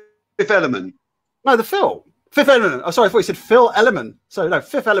 Fifth Element. No, the film. Fifth Element. Oh, sorry, I thought you said Phil Element. So, no,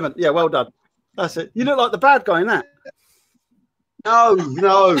 Fifth Element. Yeah, well done. That's it. You look like the bad guy in that. No.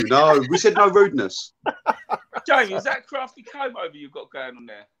 We said no rudeness. Jamie, is that crafty comb over you've got going on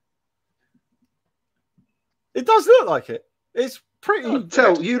there? It does look like it. It's pretty.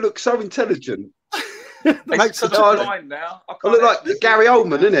 You look so intelligent. Makes such a line now. I look like Gary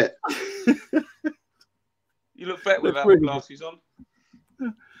Oldman, innit? You look better without the glasses on.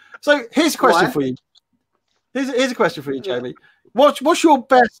 So here's a question for you. Here's a question for you, Jamie. What's your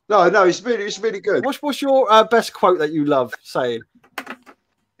best? No, it's really good. What's your best quote that you love saying?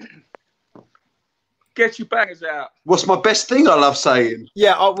 Get your bangers out. What's my best thing I love saying?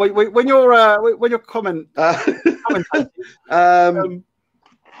 Yeah, when you're comment. It's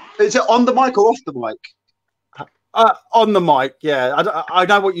Is it on the mic or off the mic? On the mic, yeah. I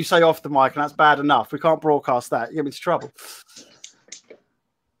know what you say off the mic, and that's bad enough. We can't broadcast that. You get me into trouble.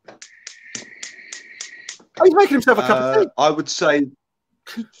 Oh, he's making himself a cup of tea. I would say...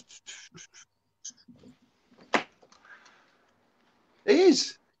 He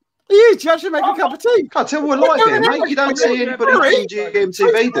is. He is. You actually make a cup of tea. Can't tell we're live here, mate. You don't see anybody on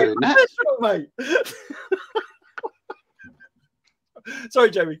GMTV doing that. Mate. Sorry,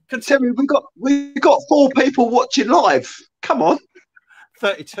 Jamie. Continue. We got 4 people watching live. Come on.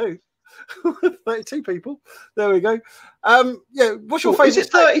 32. 32 people. There we go. Yeah. What's your favourite? Is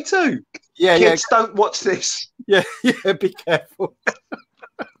it 32? Yeah, Kids, don't watch this. Yeah, yeah. Be careful.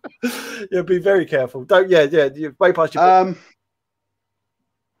 Yeah, be very careful. Don't. Yeah. You're way past your.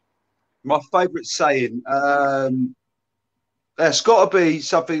 My favourite saying. There's got to be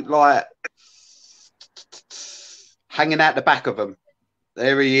something like hanging out the back of them.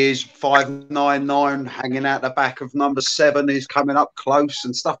 There he is, 599, hanging out the back of number 7. He's coming up close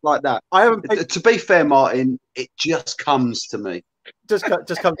and stuff like that. I haven't. To be fair, Martin, it just comes to me. Just comes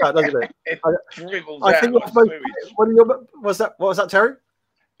out, doesn't it? It dribbles I out think like sewage. what was that? What was that, Terry?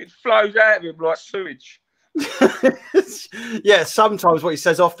 It flows out of him like sewage. Yeah, sometimes what he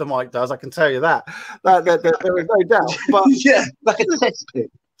says off the mic does. I can tell you that. There is no doubt. But yeah, like a test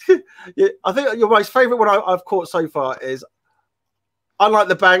pit. Yeah, I think your most favourite one I've caught so far is, unlike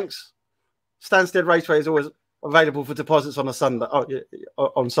the banks, Stansted Raceway is always available for deposits on a Sunday. Oh, yeah,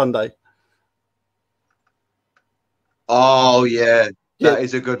 on Sunday. Oh yeah, that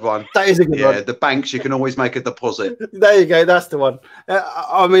is a good one. That is a good one. Yeah, the banks, you can always make a deposit. There you go. That's the one.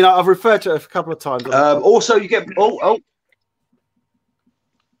 I mean, I've referred to it a couple of times. Also, you get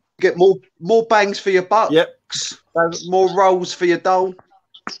get more bangs for your bucks. Yep. More rolls for your dough.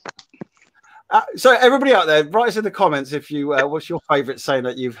 So everybody out there, write us in the comments if you what's your favourite saying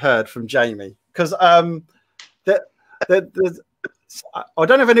that you've heard from Jamie, because I don't know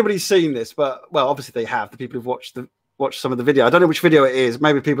if anybody's seen this, but well, obviously they have. The people who've watched some of the video. I don't know which video it is.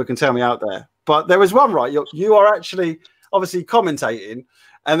 Maybe people can tell me out there. But there was one, right? You are actually obviously commentating,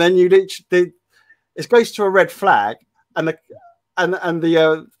 and then it goes to a red flag, and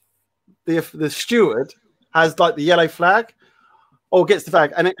the steward has like the yellow flag, or gets the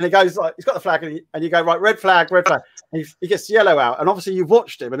flag, and it goes like, he's got the flag, and you go, right, red flag, and he gets the yellow out, and obviously you've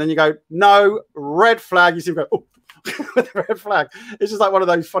watched him, and then you go, no, red flag. You see him go, oh, with the red flag. It's just like one of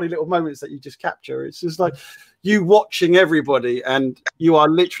those funny little moments that you just capture. It's just like you watching everybody, and you are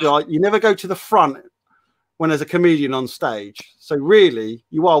literally like, you never go to the front when there's a comedian on stage. So really,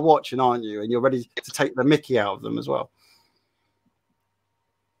 you are watching, aren't you? And you're ready to take the mickey out of them as well.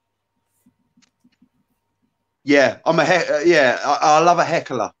 Yeah, I love a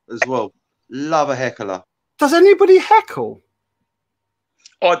heckler as well. Love a heckler. Does anybody heckle?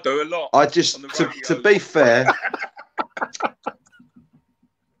 I do a lot. I just to be fair.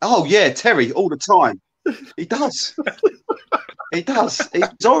 Oh yeah, Terry all the time. He does. He does. He's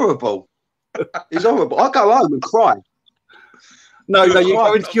horrible. He's horrible. I go home and cry. No, you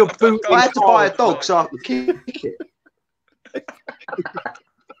go into your boot. I had to buy a dog so I could kick it.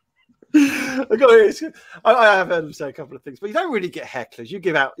 I have heard him say a couple of things, but you don't really get hecklers. You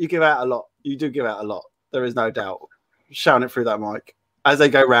give out a lot. You do give out a lot. There is no doubt. Shouting it through that mic as they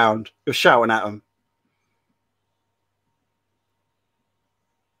go round. You're shouting at them.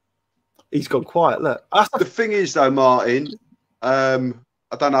 He's gone quiet. Look. The thing is, though, Martin, I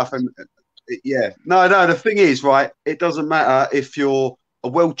don't know if No. The thing is, right, it doesn't matter if you're a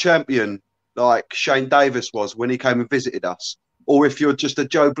world champion like Shane Davis was when he came and visited us, or if you're just a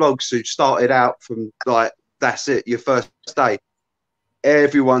Joe Bloggs who started out from like, that's it, your first day.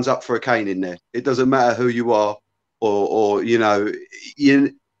 Everyone's up for a cane in there. It doesn't matter who you are, or you know, you're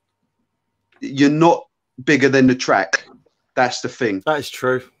not bigger than the track. That's the thing. That is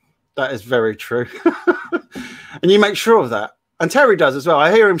true. That is very true. And you make sure of that. And Terry does as well.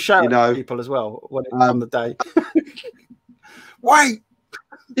 I hear him shouting at people as well when it's on the day. Wait!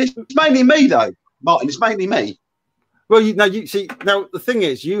 It's mainly me, though, Martin. It's mainly me. Well, you see, now the thing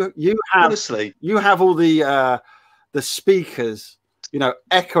is, you have honestly, you have all the speakers, you know,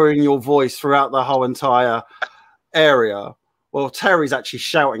 echoing your voice throughout the whole entire area. Well, Terry's actually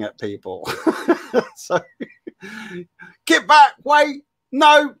shouting at people. So, get back! Wait!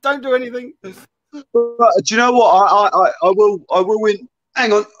 No! Don't do anything. Do you know what? I will win.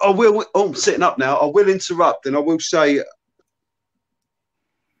 Hang on. I will. Oh, I'm sitting up now. I will interrupt, and I will say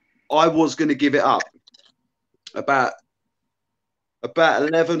I was going to give it up about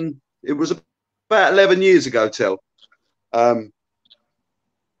 11. It was about 11 years ago. I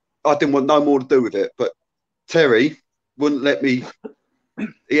didn't want no more to do with it, but Terry wouldn't let me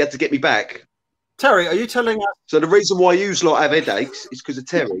he had to get me back. Terry, are you telling us? So the reason why you lot have headaches is because of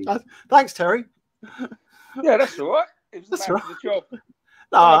Terry. Thanks, Terry. Yeah, that's all right. It was That's the man all for the job.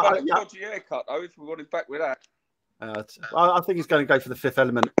 No, About a dodgy haircut, though, if we wanted back with that. I think he's going to go for the Fifth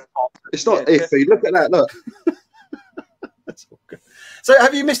Element. It's not iffy. Look at that. Look. That's all good. So,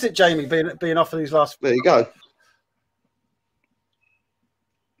 have you missed it, Jamie, being off for these last? There you go.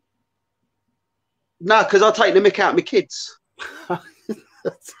 No, because I take the mick out of my kids.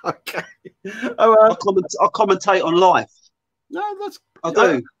 That's okay. I commentate on life. No, I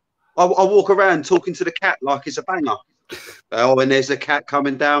do. I walk around talking to the cat like it's a banger. Oh, and there's a cat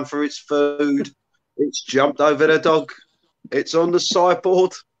coming down for its food. It's jumped over the dog. It's on the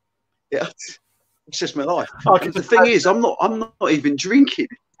sideboard. Yeah, it's just my life. The thing is, I'm not even drinking.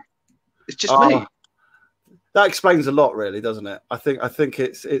 It's just me. That explains a lot, really, doesn't it? I think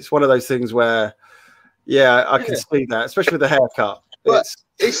it's one of those things where, yeah, I can see that, especially with the haircut. But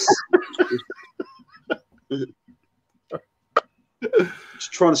it's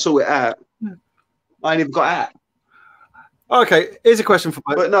just trying to sort it out. I ain't even got out. Okay, here's a question for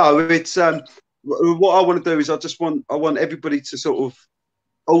both. But no, it's what I want to do is I want everybody to sort of,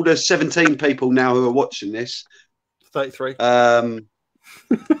 all the 17 people now who are watching this. 33. 33.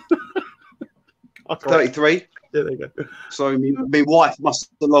 Yeah, there you go. So my wife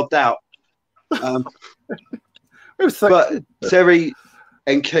must have logged out. But Terry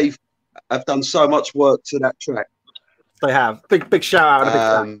and Keith have done so much work to that track. They have. Big shout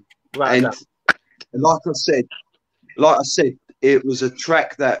out. And like I said, it was a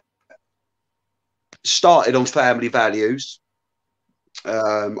track that started on family values.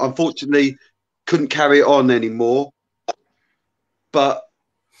 Unfortunately, couldn't carry it on anymore. But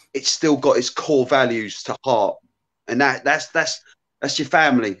it's still got its core values to heart, and that's your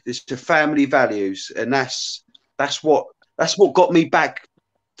family. It's your family values, and that's what got me back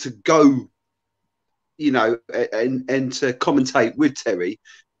to go, you know, and to commentate with Terry.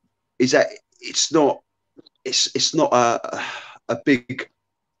 Is that it's not a big,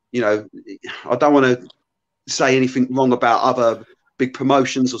 you know, I don't want to say anything wrong about other big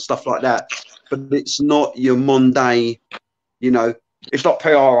promotions or stuff like that, but it's not your Monday, you know. It's not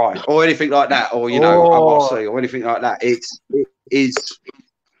PRI or anything like that, or, you know, MRC or anything like that. It is.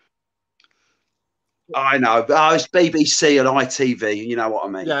 I know, but it's BBC and ITV. You know what I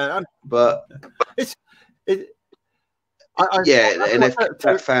mean? Yeah, but it's. And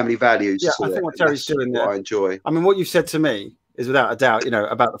that family values. Yeah, I think what Terry's doing there, I enjoy. I mean, what you've said to me is without a doubt, you know,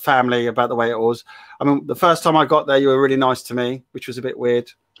 about the family, about the way it was. I mean, the first time I got there, you were really nice to me, which was a bit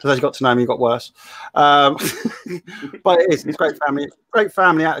weird. Because as you got to know me, you got worse. But it's great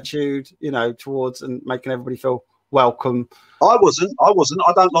family attitude, you know, towards and making everybody feel welcome. I wasn't. I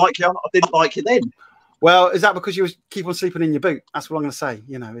don't like you. I didn't like you then. Well, is that because you keep on sleeping in your boot? That's what I'm going to say.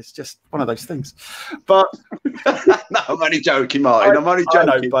 You know, it's just one of those things. But no, I'm only joking, Martin. I'm only joking,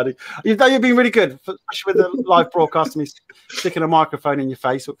 I know, buddy. You've been really good, especially with the live broadcast. Me sticking a microphone in your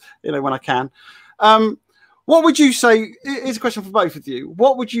face, you know, when I can. What would you say? Here's a question for both of you.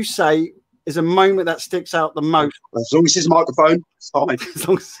 What would you say is a moment that sticks out the most? As long as it's a microphone, it's fine. As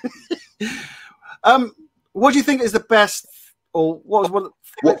long as... what do you think is the best, or what was one?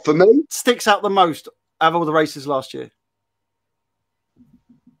 What for me sticks out the most out of all the races last year?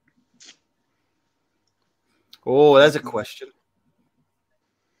 Oh, there's a question.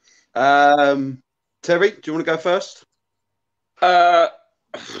 Terry, do you want to go first? For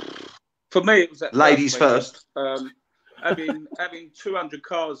me, it was that ladies first. Having 200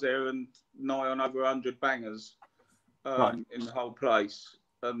 cars there and nigh on over 100 bangers in the whole place,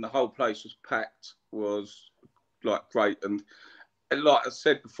 and the whole place was packed, was like great. And like I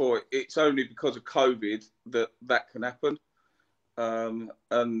said before, it's only because of COVID that can happen. And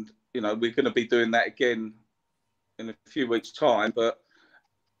you know, we're going to be doing that again in a few weeks' time, but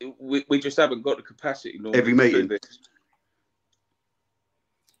we just haven't got the capacity. Every meeting. To do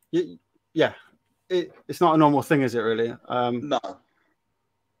this. Yeah, it's not a normal thing, is it? Really? No.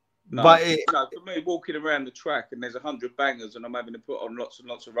 But for me, walking around the track and there's 100 bangers and I'm having to put on lots and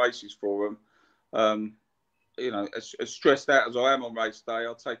lots of races for them. You know, as stressed out as I am on race day,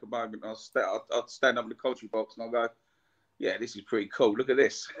 I'll take a moment and I'll stand up in the commentary box and I'll go, "Yeah, this is pretty cool. Look at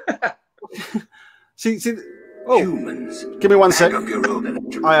this." see. Oh, give me 1 sec.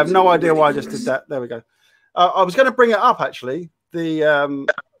 I have no idea why I just did that. There we go. I was going to bring it up actually. The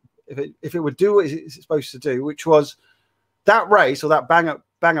if it would do what it's supposed to do, which was that race or that banger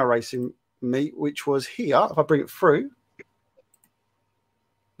racing meet, which was here. If I bring it through,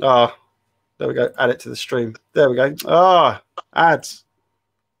 there we go. Add it to the stream. There we go. Ads.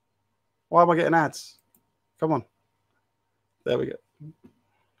 Why am I getting ads? Come on. There we go.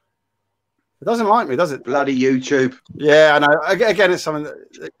 It doesn't like me, does it? Bloody YouTube. Yeah, I know. Again, it's something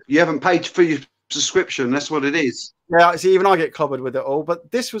that You haven't paid for your subscription. That's what it is. yeah. See, even I get clobbered with it all. But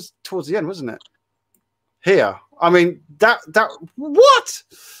this was towards the end, wasn't it? Here, I mean that what?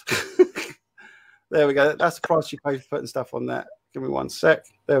 There we go. That's the price you pay for putting stuff on that. Give me 1 sec.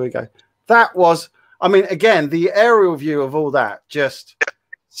 There we go. That was. I mean, again, the aerial view of all that, just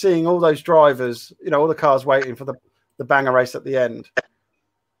seeing all those drivers, you know, all the cars waiting for the banger race at the end,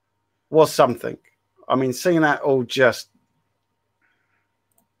 was something. I mean, seeing that all just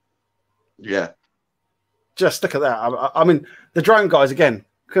look at that. I mean, the drone guys again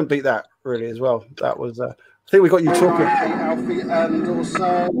couldn't beat that really as well. That was. I think we got you talking, Alfie, and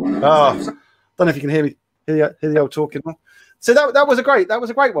also. Don't know if you can hear me. Hear the old talking. So that was a great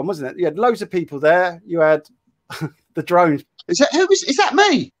one, wasn't it? You had loads of people there. You had the drones. Is that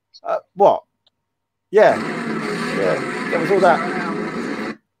me? What? Yeah. There was all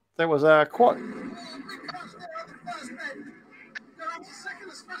that. There was quite.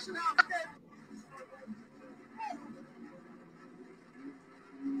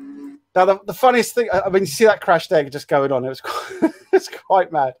 Now the funniest thing, I mean, you see that crash there just going on. It was it's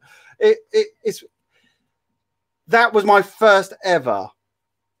quite mad. It's that was my first ever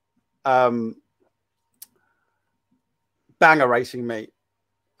banger racing meet,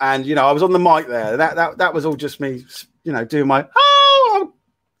 and you know I was on the mic there. That was all just me, you know, doing my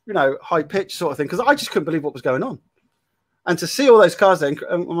high pitch sort of thing because I just couldn't believe what was going on. And to see all those cars there,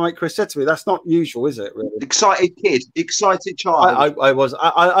 and like Chris said to me, that's not usual, is it? Really, excited kid, excited child. I was.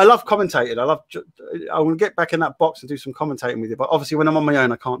 I love commentating. I want to get back in that box and do some commentating with you. But obviously, when I'm on my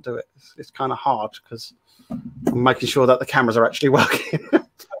own, I can't do it. It's kind of hard because I'm making sure that the cameras are actually working.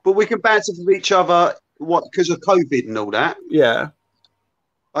 But we can bounce off of each other, because of COVID and all that. Yeah,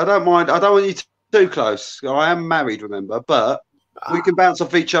 I don't mind. I don't want you too close. I am married, remember, but we can bounce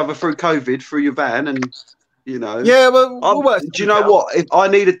off each other through COVID, through your van, and. You know, yeah. Well, do you know what? If I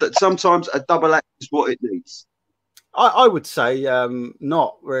needed that, sometimes a double act is what it needs. I would say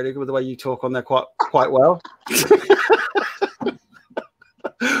not really with the way you talk on there quite well.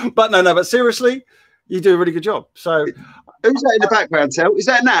 But no. But seriously, you do a really good job. So, who's that in the background? Tel? Is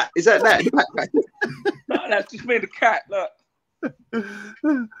that Nat? Is that Nat in the background? No, that's just me and the cat. Look.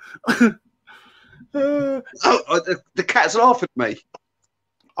 The cat's laughing at me.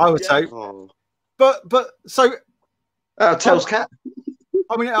 I would say. Oh. But so Tel's cat.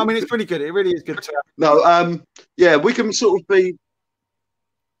 I mean, it's pretty good. It really is good to have. No, yeah, we can sort of be.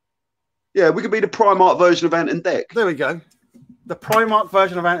 Yeah, we could be the Primark version of Ant and Deck. There we go. The Primark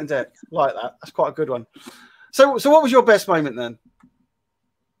version of Ant and Deck, like that. That's quite a good one. So what was your best moment then?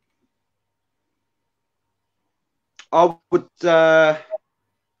 I would have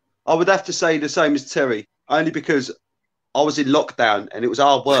to say the same as Terry, only because I was in lockdown and it was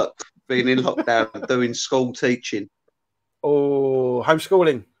hard work. Being in lockdown, doing school teaching. Oh,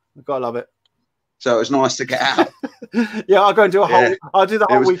 homeschooling. I've got to love it. So it was nice to get out. Yeah, I'll go and do I'll do the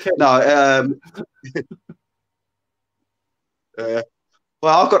whole weekend. No,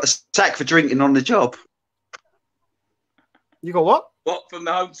 well, I got a sack for drinking on the job. You got what? What from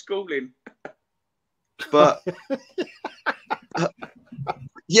the homeschooling? But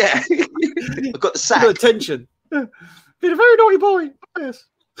yeah, I got the sack. Got attention. Been a very naughty boy. Yes.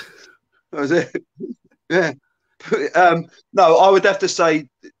 That was it. Yeah. No, I would have to say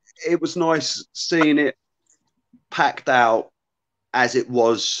it was nice seeing it packed out as it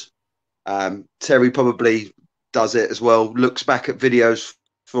was. Terry probably does it as well. Looks back at videos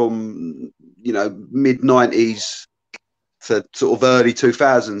from, you know, mid-90s to sort of early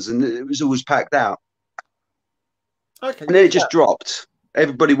 2000s, and it was always packed out. Okay. And then it just dropped.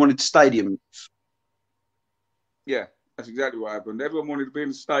 Everybody wanted stadiums. Yeah. That's exactly what happened. Everyone wanted to be in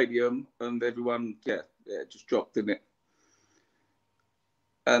the stadium, and everyone, it just dropped, didn't it?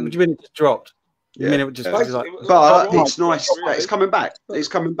 And what do you mean it just dropped? You mean it just? But it's nice. It's coming back. It's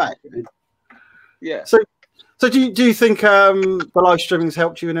coming back. Yeah. So do you think the live streaming has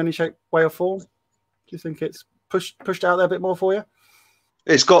helped you in any shape, way, or form? Do you think it's pushed out there a bit more for you?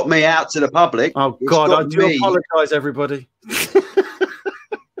 It's got me out to the public. Oh God, I do apologise, everybody.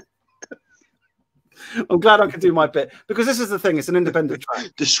 I'm glad I can do my bit because this is the thing. It's an independent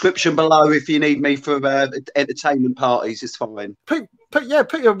track. Description below if you need me for entertainment parties. It's fine. Put your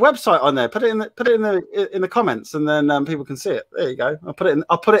website on there. Put it in the comments, and then people can see it. There you go. I'll put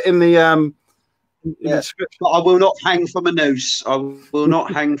it in the description. But I will not hang from a noose. I will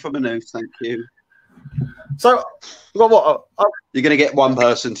not hang from a noose. Thank you. So, what? You're going to get one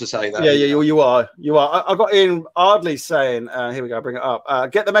person to say that. Yeah, you are. I got Ian Ardley saying, here we go, bring it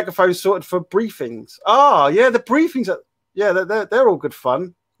up. Get the megaphone sorted for briefings. Ah, yeah, the briefings. They're all good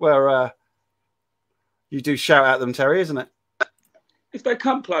fun. Where you do shout at them, Terry, isn't it? If they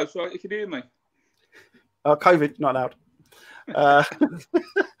come close, right, you can hear me. COVID, not allowed.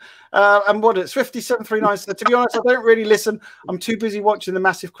 And what it's Swifty 739 said, to be honest, I don't really listen. I'm too busy watching the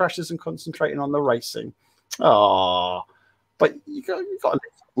massive crashes and concentrating on the racing. Oh, but you got to listen.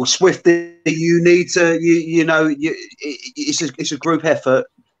 Well, Swifty, you need to, it's a group effort.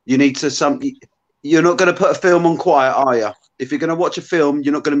 You need to you're not going to put a film on quiet, are you? If you're going to watch a film,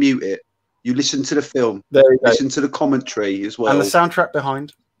 you're not going to mute it. You listen to the film. There you go. Listen to the commentary as well. And the soundtrack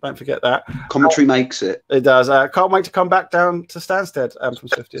behind. Don't forget that. Commentary makes it. It does. Can't wait to come back down to Stansted from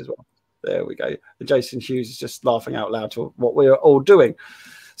Swifty as well. There we go. And Jason Hughes is just laughing out loud to what we're all doing.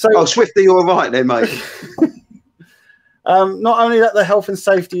 So, Swifty, you're all right then, mate. Not only that, the health and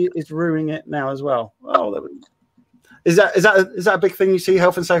safety is ruining it now as well. Oh, is that a big thing you see?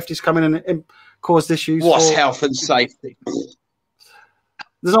 Health and safety is coming in and caused issues. What's health and safety?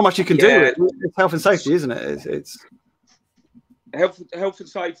 There's not much you can do with it. It's health and safety, isn't it? It's health and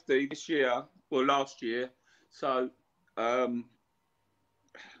safety this year, well, last year. So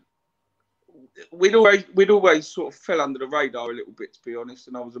we'd always sort of fell under the radar a little bit, to be honest.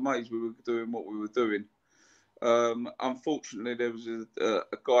 And I was amazed we were doing what we were doing. Unfortunately, there was a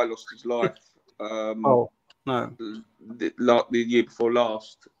guy lost his life. Oh no! The year before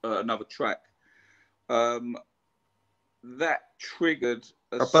last, another track. That triggered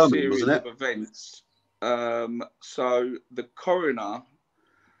a series of events. So the coroner,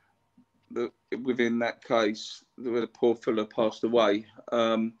 within that case, where the poor fella passed away,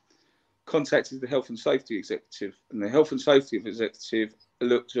 contacted the health and safety executive, and the health and safety executive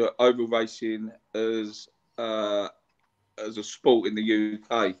looked at oval racing as a sport in the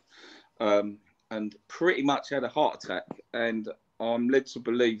UK, and pretty much had a heart attack. And I'm led to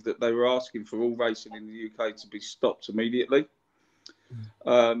believe that they were asking for all racing in the UK to be stopped immediately.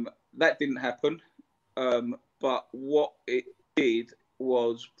 That didn't happen. But what it did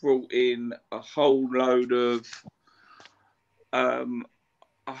was brought in a whole load of a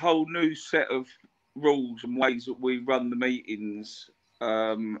whole new set of rules and ways that we run the meetings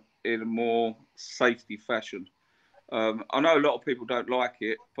in a more safety fashion. I know a lot of people don't like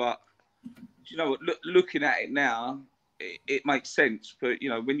it, but you know, looking at it now, it makes sense. But you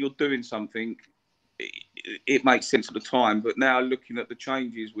know, when you're doing something, it makes sense at the time. But now, looking at the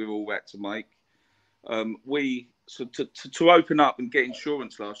changes we've all had to make, to open up and get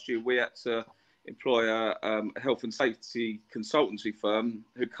insurance last year, we had to employ a health and safety consultancy firm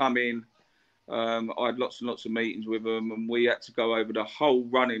who come in. I had lots and lots of meetings with them, and we had to go over the whole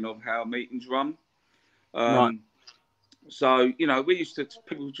running of how meetings run. Right. So, you know,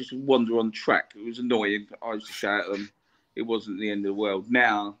 people just wander on track. It was annoying. I used to shout at them. It wasn't the end of the world.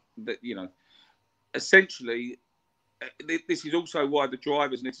 Now that, you know, essentially, this is also why the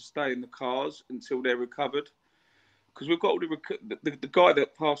drivers need to stay in the cars until they're recovered. Because we've got all the guy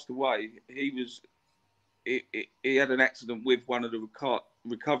that passed away, he had an accident with one of the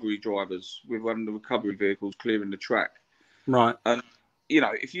recovery drivers, with one of the recovery vehicles clearing the track. Right. And, you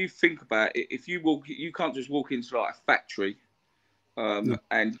know, if you think about it, you can't just walk into like a factory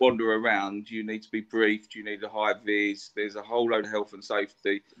and wander around. You need to be briefed. You need a high vis. There's a whole load of health and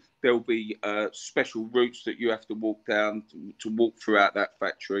safety. There'll be special routes that you have to walk down to walk throughout that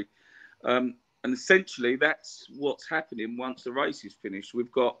factory. And essentially, that's what's happening once the race is finished.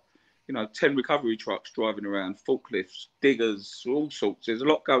 We've got, you know, 10 recovery trucks driving around, forklifts, diggers, all sorts. There's a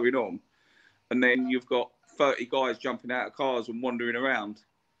lot going on. And then you've got 30 guys jumping out of cars and wandering around.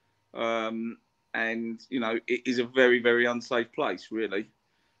 And, you know, it is a very, very unsafe place, really.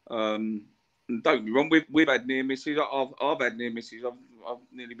 And don't get me wrong, we've had near misses. I've had near misses. I've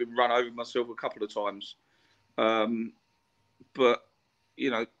nearly been run over myself a couple of times. But, you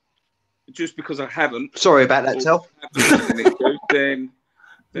know, just because I haven't. Sorry about that, Tel.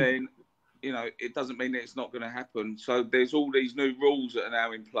 then, you know, it doesn't mean that it's not going to happen. So there's all these new rules that are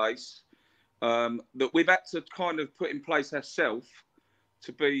now in place that we've had to kind of put in place ourselves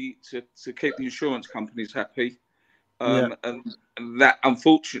to keep the insurance companies happy. And that,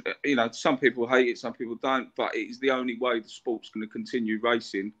 unfortunately, you know, some people hate it, some people don't, but it is the only way the sport's going to continue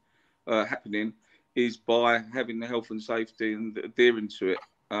racing happening is by having the health and safety and adhering to it.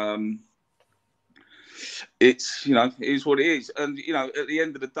 It's, you know, it is what it is. And, you know, at the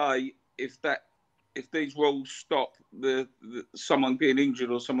end of the day, if these rules stop someone being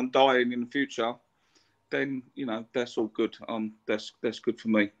injured or someone dying in the future, then, you know, that's all good. That's good for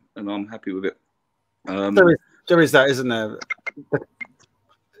me, and I'm happy with it. There is that, isn't there?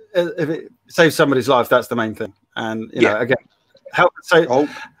 If it saves somebody's life, that's the main thing. And, you know, again, health and safety,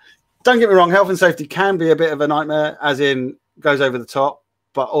 don't get me wrong, health and safety can be a bit of a nightmare, as in goes over the top.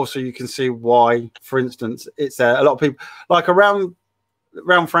 but also you can see why, for instance, it's there. A lot of people, like around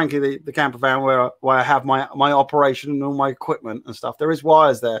Frankie, the camper van where I have my operation and all my equipment and stuff, there is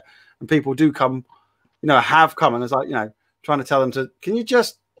wires there, and people do come, have come, and it's like, trying to tell them to, can you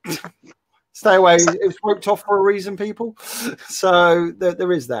just stay away? It's roped off for a reason, people. So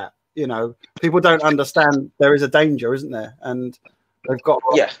there is that, people don't understand there is a danger, isn't there? And they've got,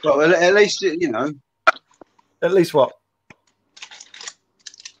 well, at least, at least what?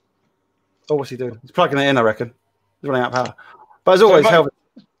 Oh, what's he doing? He's plugging it in, I reckon. He's running out of power. But as always, help.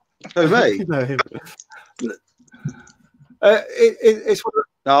 Who, me? It's.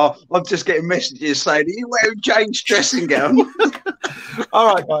 No, I'm just getting messages saying, "Are you wearing Jane's dressing gown?"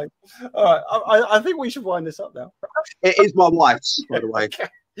 All right, guys. All right, I think we should wind this up now. It is my wife's, by the way.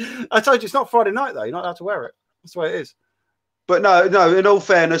 I told you it's not Friday night though. You're not allowed to wear it. That's the way it is. But no. In all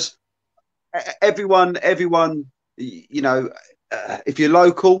fairness, everyone, if you're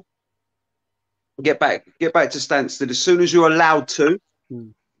local, get back to Stansted as soon as you're allowed to.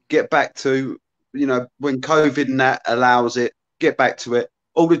 Get back to, when COVID and that allows it. Get back to it.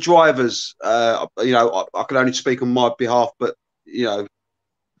 All the drivers, I can only speak on my behalf, but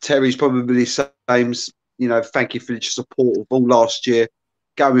Terry's probably the same. Thank you for your support of all last year,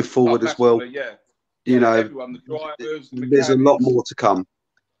 going forward as well. Yeah. Everyone, the drivers, there's a lot more to come.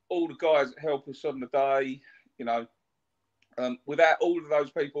 All the guys that help us on the day, without all of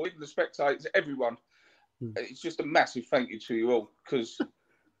those people, even the spectators, everyone, it's just a massive thank you to you all, because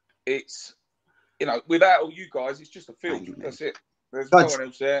it's, without all you guys, it's just a field. That's it. There's no one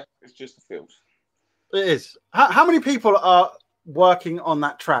else there. It's just a field. It is. How many people are working on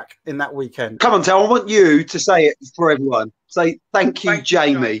that track in that weekend? Come on, Tel. I want you to say it for everyone. Say thank you,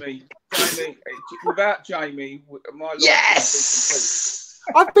 Jamie. Jamie. Without Jamie, my life yes.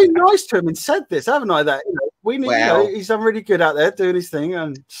 I've been nice to him and said this, haven't I? That we need. He's done really good out there doing his thing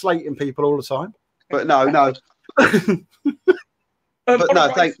and slating people all the time. But no. But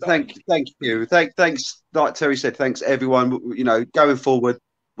no, thank you. Thanks, like Terry said, thanks everyone. Going forward,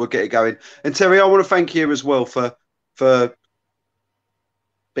 we'll get it going. And Terry, I want to thank you as well for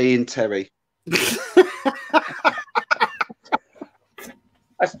being Terry. That's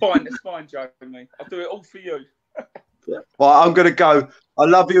fine, Jamie. I'll do it all for you. Well, I'm going to go. I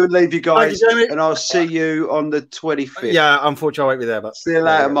love you and leave you guys, and I'll see you on the 25th. Yeah, unfortunately, I won't be there. But see you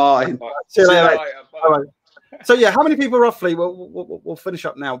later, Martin. See you later. Bye. So yeah, how many people roughly? We'll finish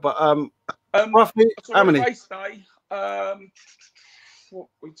up now, but roughly how many? Race day. What are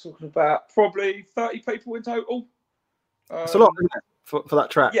we talking about? Probably 30 people in total. It's a lot, isn't it, for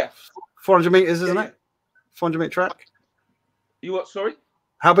that track? Yeah, 400 meters, isn't it? 400 meter track. You what? Sorry.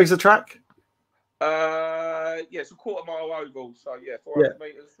 How big's the track? It's a quarter mile oval, so 400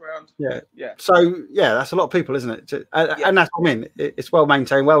 meters round. Yeah. So that's a lot of people, isn't it? And that's what I mean. It's well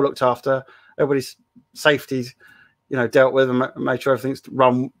maintained, well looked after. Everybody's safety's, dealt with and made sure everything's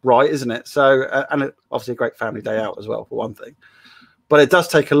run right, isn't it? So, and obviously a great family day out as well, for one thing. But it does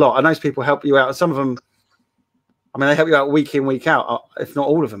take a lot. And those people help you out. And some of them, they help you out week in, week out, if not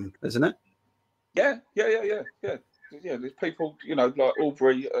all of them, isn't it? Yeah. There's people, like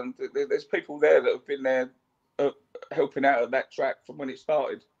Aubrey, and there's people there that have been there helping out at that track from when it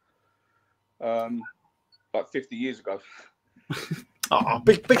started, like 50 years ago.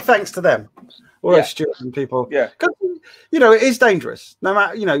 Big thanks to them. Or Stuart and people. Yeah. Because, it is dangerous. No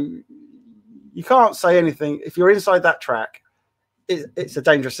matter, you can't say anything. If you're inside that track, it's a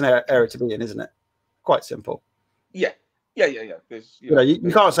dangerous area to be in, isn't it? Quite simple. Yeah. There's,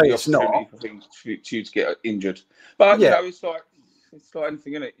 you can't say it's not. For you to get injured, but it's like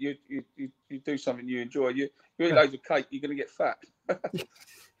anything, isn't it? You do something you enjoy. You eat loads of cake, you're going to get fat.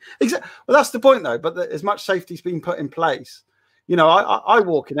 Exactly. Well, that's the point, though. But as much safety's been put in place. I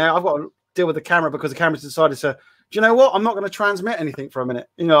walk in there. I've got to deal with the camera because the camera's decided to. Do you know what? I'm not going to transmit anything for a minute.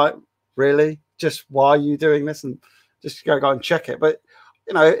 Like, really? Just why are you doing this? And just go and check it. But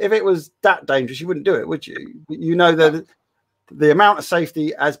if it was that dangerous, you wouldn't do it, would you? That the amount of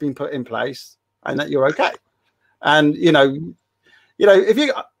safety has been put in place, and that you're okay. And if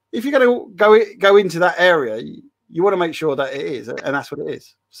you're going to go into that area, you want to make sure that it is, and that's what it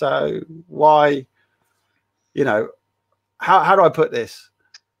is. So why, how do I put this?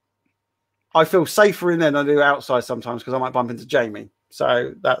 I feel safer in there than I do outside sometimes because I might bump into Jamie.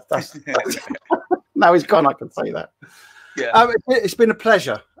 So that's now he's gone. I can say that. Yeah, it's been a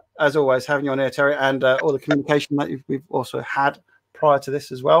pleasure as always having you on here, Terry, and all the communication that we've also had prior to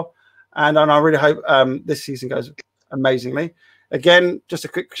this as well. And I really hope this season goes amazingly. Again, just a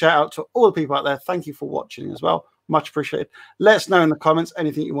quick shout out to all the people out there. Thank you for watching as well. Much appreciated. Let us know in the comments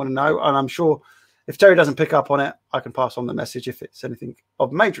anything you want to know, and I'm sure if Terry doesn't pick up on it, I can pass on the message if it's anything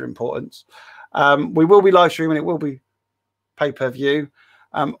of major importance. We will be live streaming. It will be pay-per-view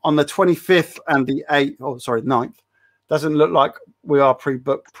on the 25th and the 8th. Oh, sorry, 9th. Doesn't look like we are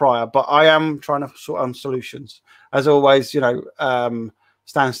pre-booked prior, but I am trying to sort on solutions. As always, you know,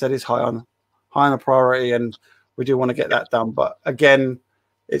 Standsted is high on the priority, and we do want to get that done. But again,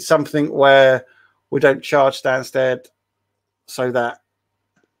 it's something where we don't charge Stansted, so that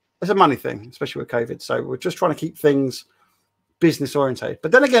it's a money thing, especially with COVID. So we're just trying to keep things business oriented.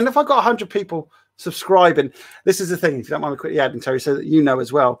 But then again, if I've got 100 people subscribing, this is the thing, if you don't mind me quickly adding, Terry, so that you know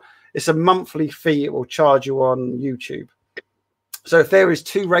as well, it's a monthly fee it will charge you on YouTube. So if there is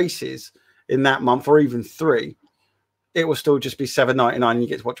 2 races in that month, or even 3, it will still just be $7.99 and you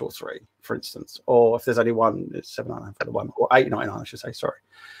get to watch all 3, for instance. Or if there's only one, it's $7.99 for the one, or $8.99, I should say, sorry.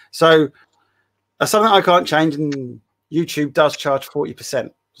 So that's something I can't change, and YouTube does charge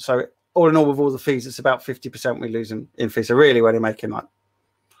 40%. So all in all, with all the fees, it's about 50% we lose in fees. So really, when you're making, like,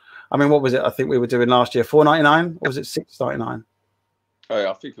 I mean, what was it? I think we were doing last year, $4.99, or was it $6.99? Oh,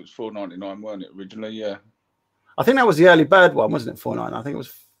 I think it was $4.99, weren't it, originally? Yeah. I think that was the early bird one, wasn't it? $4.99. I think it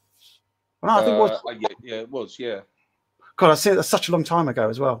was. Well, no, I think it was. Yeah, it was. Yeah. God, I see that's such a long time ago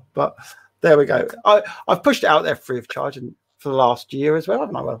as well. But there we go. I've pushed it out there free of charge, and for the last year as well. I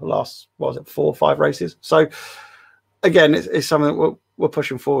don't know, the last, what was it, 4 or 5 races. So again, it's something that we're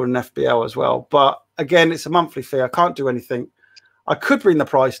pushing forward in FBL as well. But again, it's a monthly fee. I can't do anything. I could bring the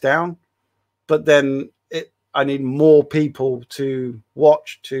price down, but then I need more people to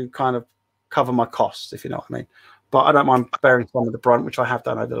watch to kind of cover my costs, if you know what I mean. But I don't mind bearing some of the brunt, which I have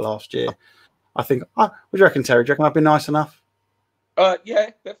done over the last year. I think, what do you reckon, Terry? Do you reckon I've been nice enough? Yeah,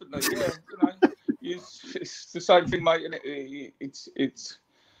 definitely. Yeah, you know, it's the same thing, mate. And it's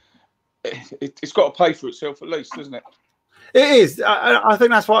got to pay for itself at least, doesn't it? It is. I think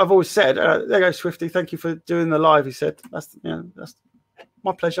that's what I've always said. There goes Swifty. Thank you for doing the live. He said, "That's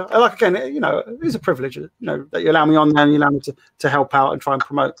my pleasure." Like, again, you know, it is a privilege, you know, that you allow me on there and you allow me to help out and try and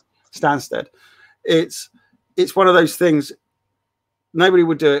promote Stansted. It's one of those things. Nobody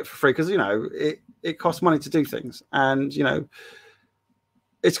would do it for free because, you know, it costs money to do things, and, you know,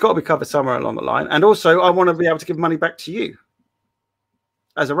 it's got to be covered somewhere along the line. And also, I want to be able to give money back to you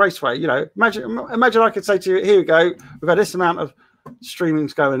as a raceway. You know, imagine I could say to you, here we go, we've had this amount of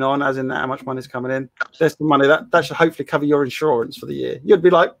streamings going on, as in how much money's coming in. There's the money that should hopefully cover your insurance for the year. You'd be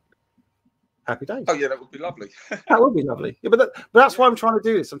like, happy days. Oh yeah, that would be lovely. That would be lovely. Yeah, but that's why I'm trying to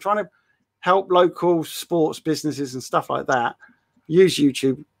do this. I'm trying to help local sports businesses and stuff like that use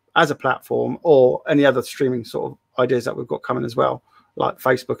YouTube as a platform, or any other streaming sort of ideas that we've got coming as well, like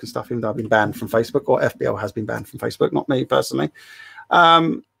Facebook and stuff, even though I've been banned from Facebook, or FBL has been banned from Facebook, not me personally.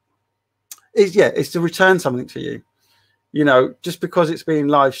 It's to return something to you. You know, just because it's being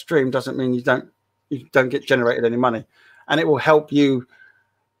live streamed doesn't mean you don't get generated any money, and it will help you.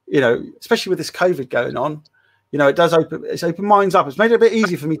 You know, especially with this COVID going on, you know, it's open minds up. It's made it a bit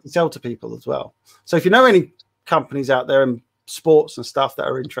easier for me to sell to people as well. So if you know any companies out there in sports and stuff that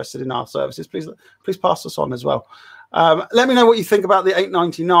are interested in our services, please pass us on as well. Let me know what you think about the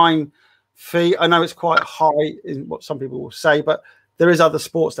 $8.99 fee. I know it's quite high in what some people will say, but there is other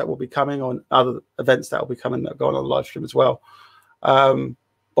sports that will be coming on, other events that will be coming that go on the live stream as well. But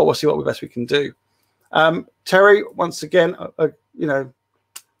we'll see what best we can do. Terry, once again, you know,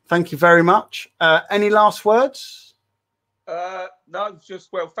 thank you very much. Any last words? No,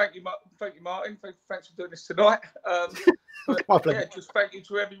 just, well, thank you, Martin. Thanks for doing this tonight. But, yeah, just thank you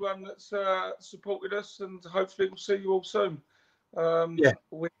to everyone that's supported us, and hopefully we'll see you all soon. And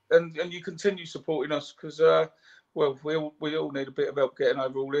you continue supporting us, because well, we all need a bit of help getting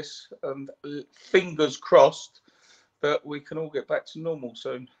over all this, and fingers crossed that we can all get back to normal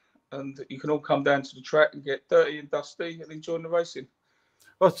soon, and you can all come down to the track and get dirty and dusty and enjoy the racing.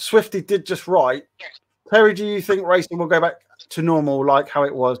 Well, Swifty did just right. Terry, do you think racing will go back to normal like how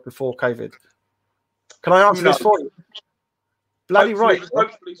it was before COVID? Can I answer this for you? Bloody right.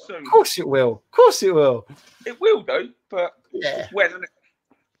 Hopefully soon. Of course it will. Of course it will. It will do, but it's just when, isn't it?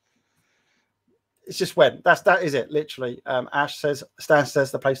 It's just when. That is it, literally. Ash says,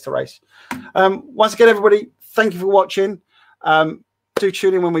 Standsted's the place to race. Once again, everybody, thank you for watching. Do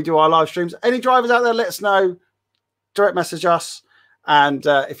tune in when we do our live streams. Any drivers out there, let us know. Direct message us. And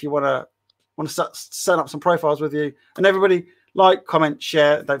if you want to set up some profiles with you, and everybody, like, comment,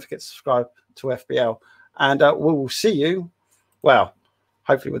 share, don't forget to subscribe to FBL, and we will see you, well,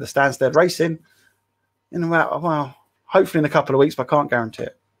 hopefully with the Stansted Racing in about, well, hopefully in a couple of weeks, but I can't guarantee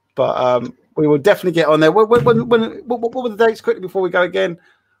it. But we will definitely get on there. What were the dates quickly before we go again?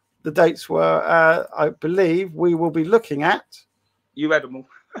 The dates were, I believe we will be looking at. You had them all.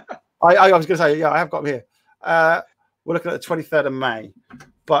 I was going to say, yeah, I have got them here. We're looking at the 23rd of May.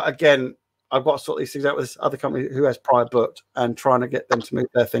 But again, I've got to sort these things out with this other company who has prior booked and trying to get them to move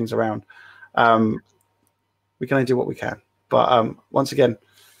their things around. We can only do what we can. But once again,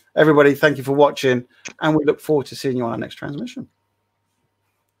 everybody, thank you for watching. And we look forward to seeing you on our next transmission.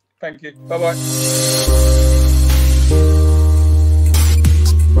 Thank you. Bye-bye.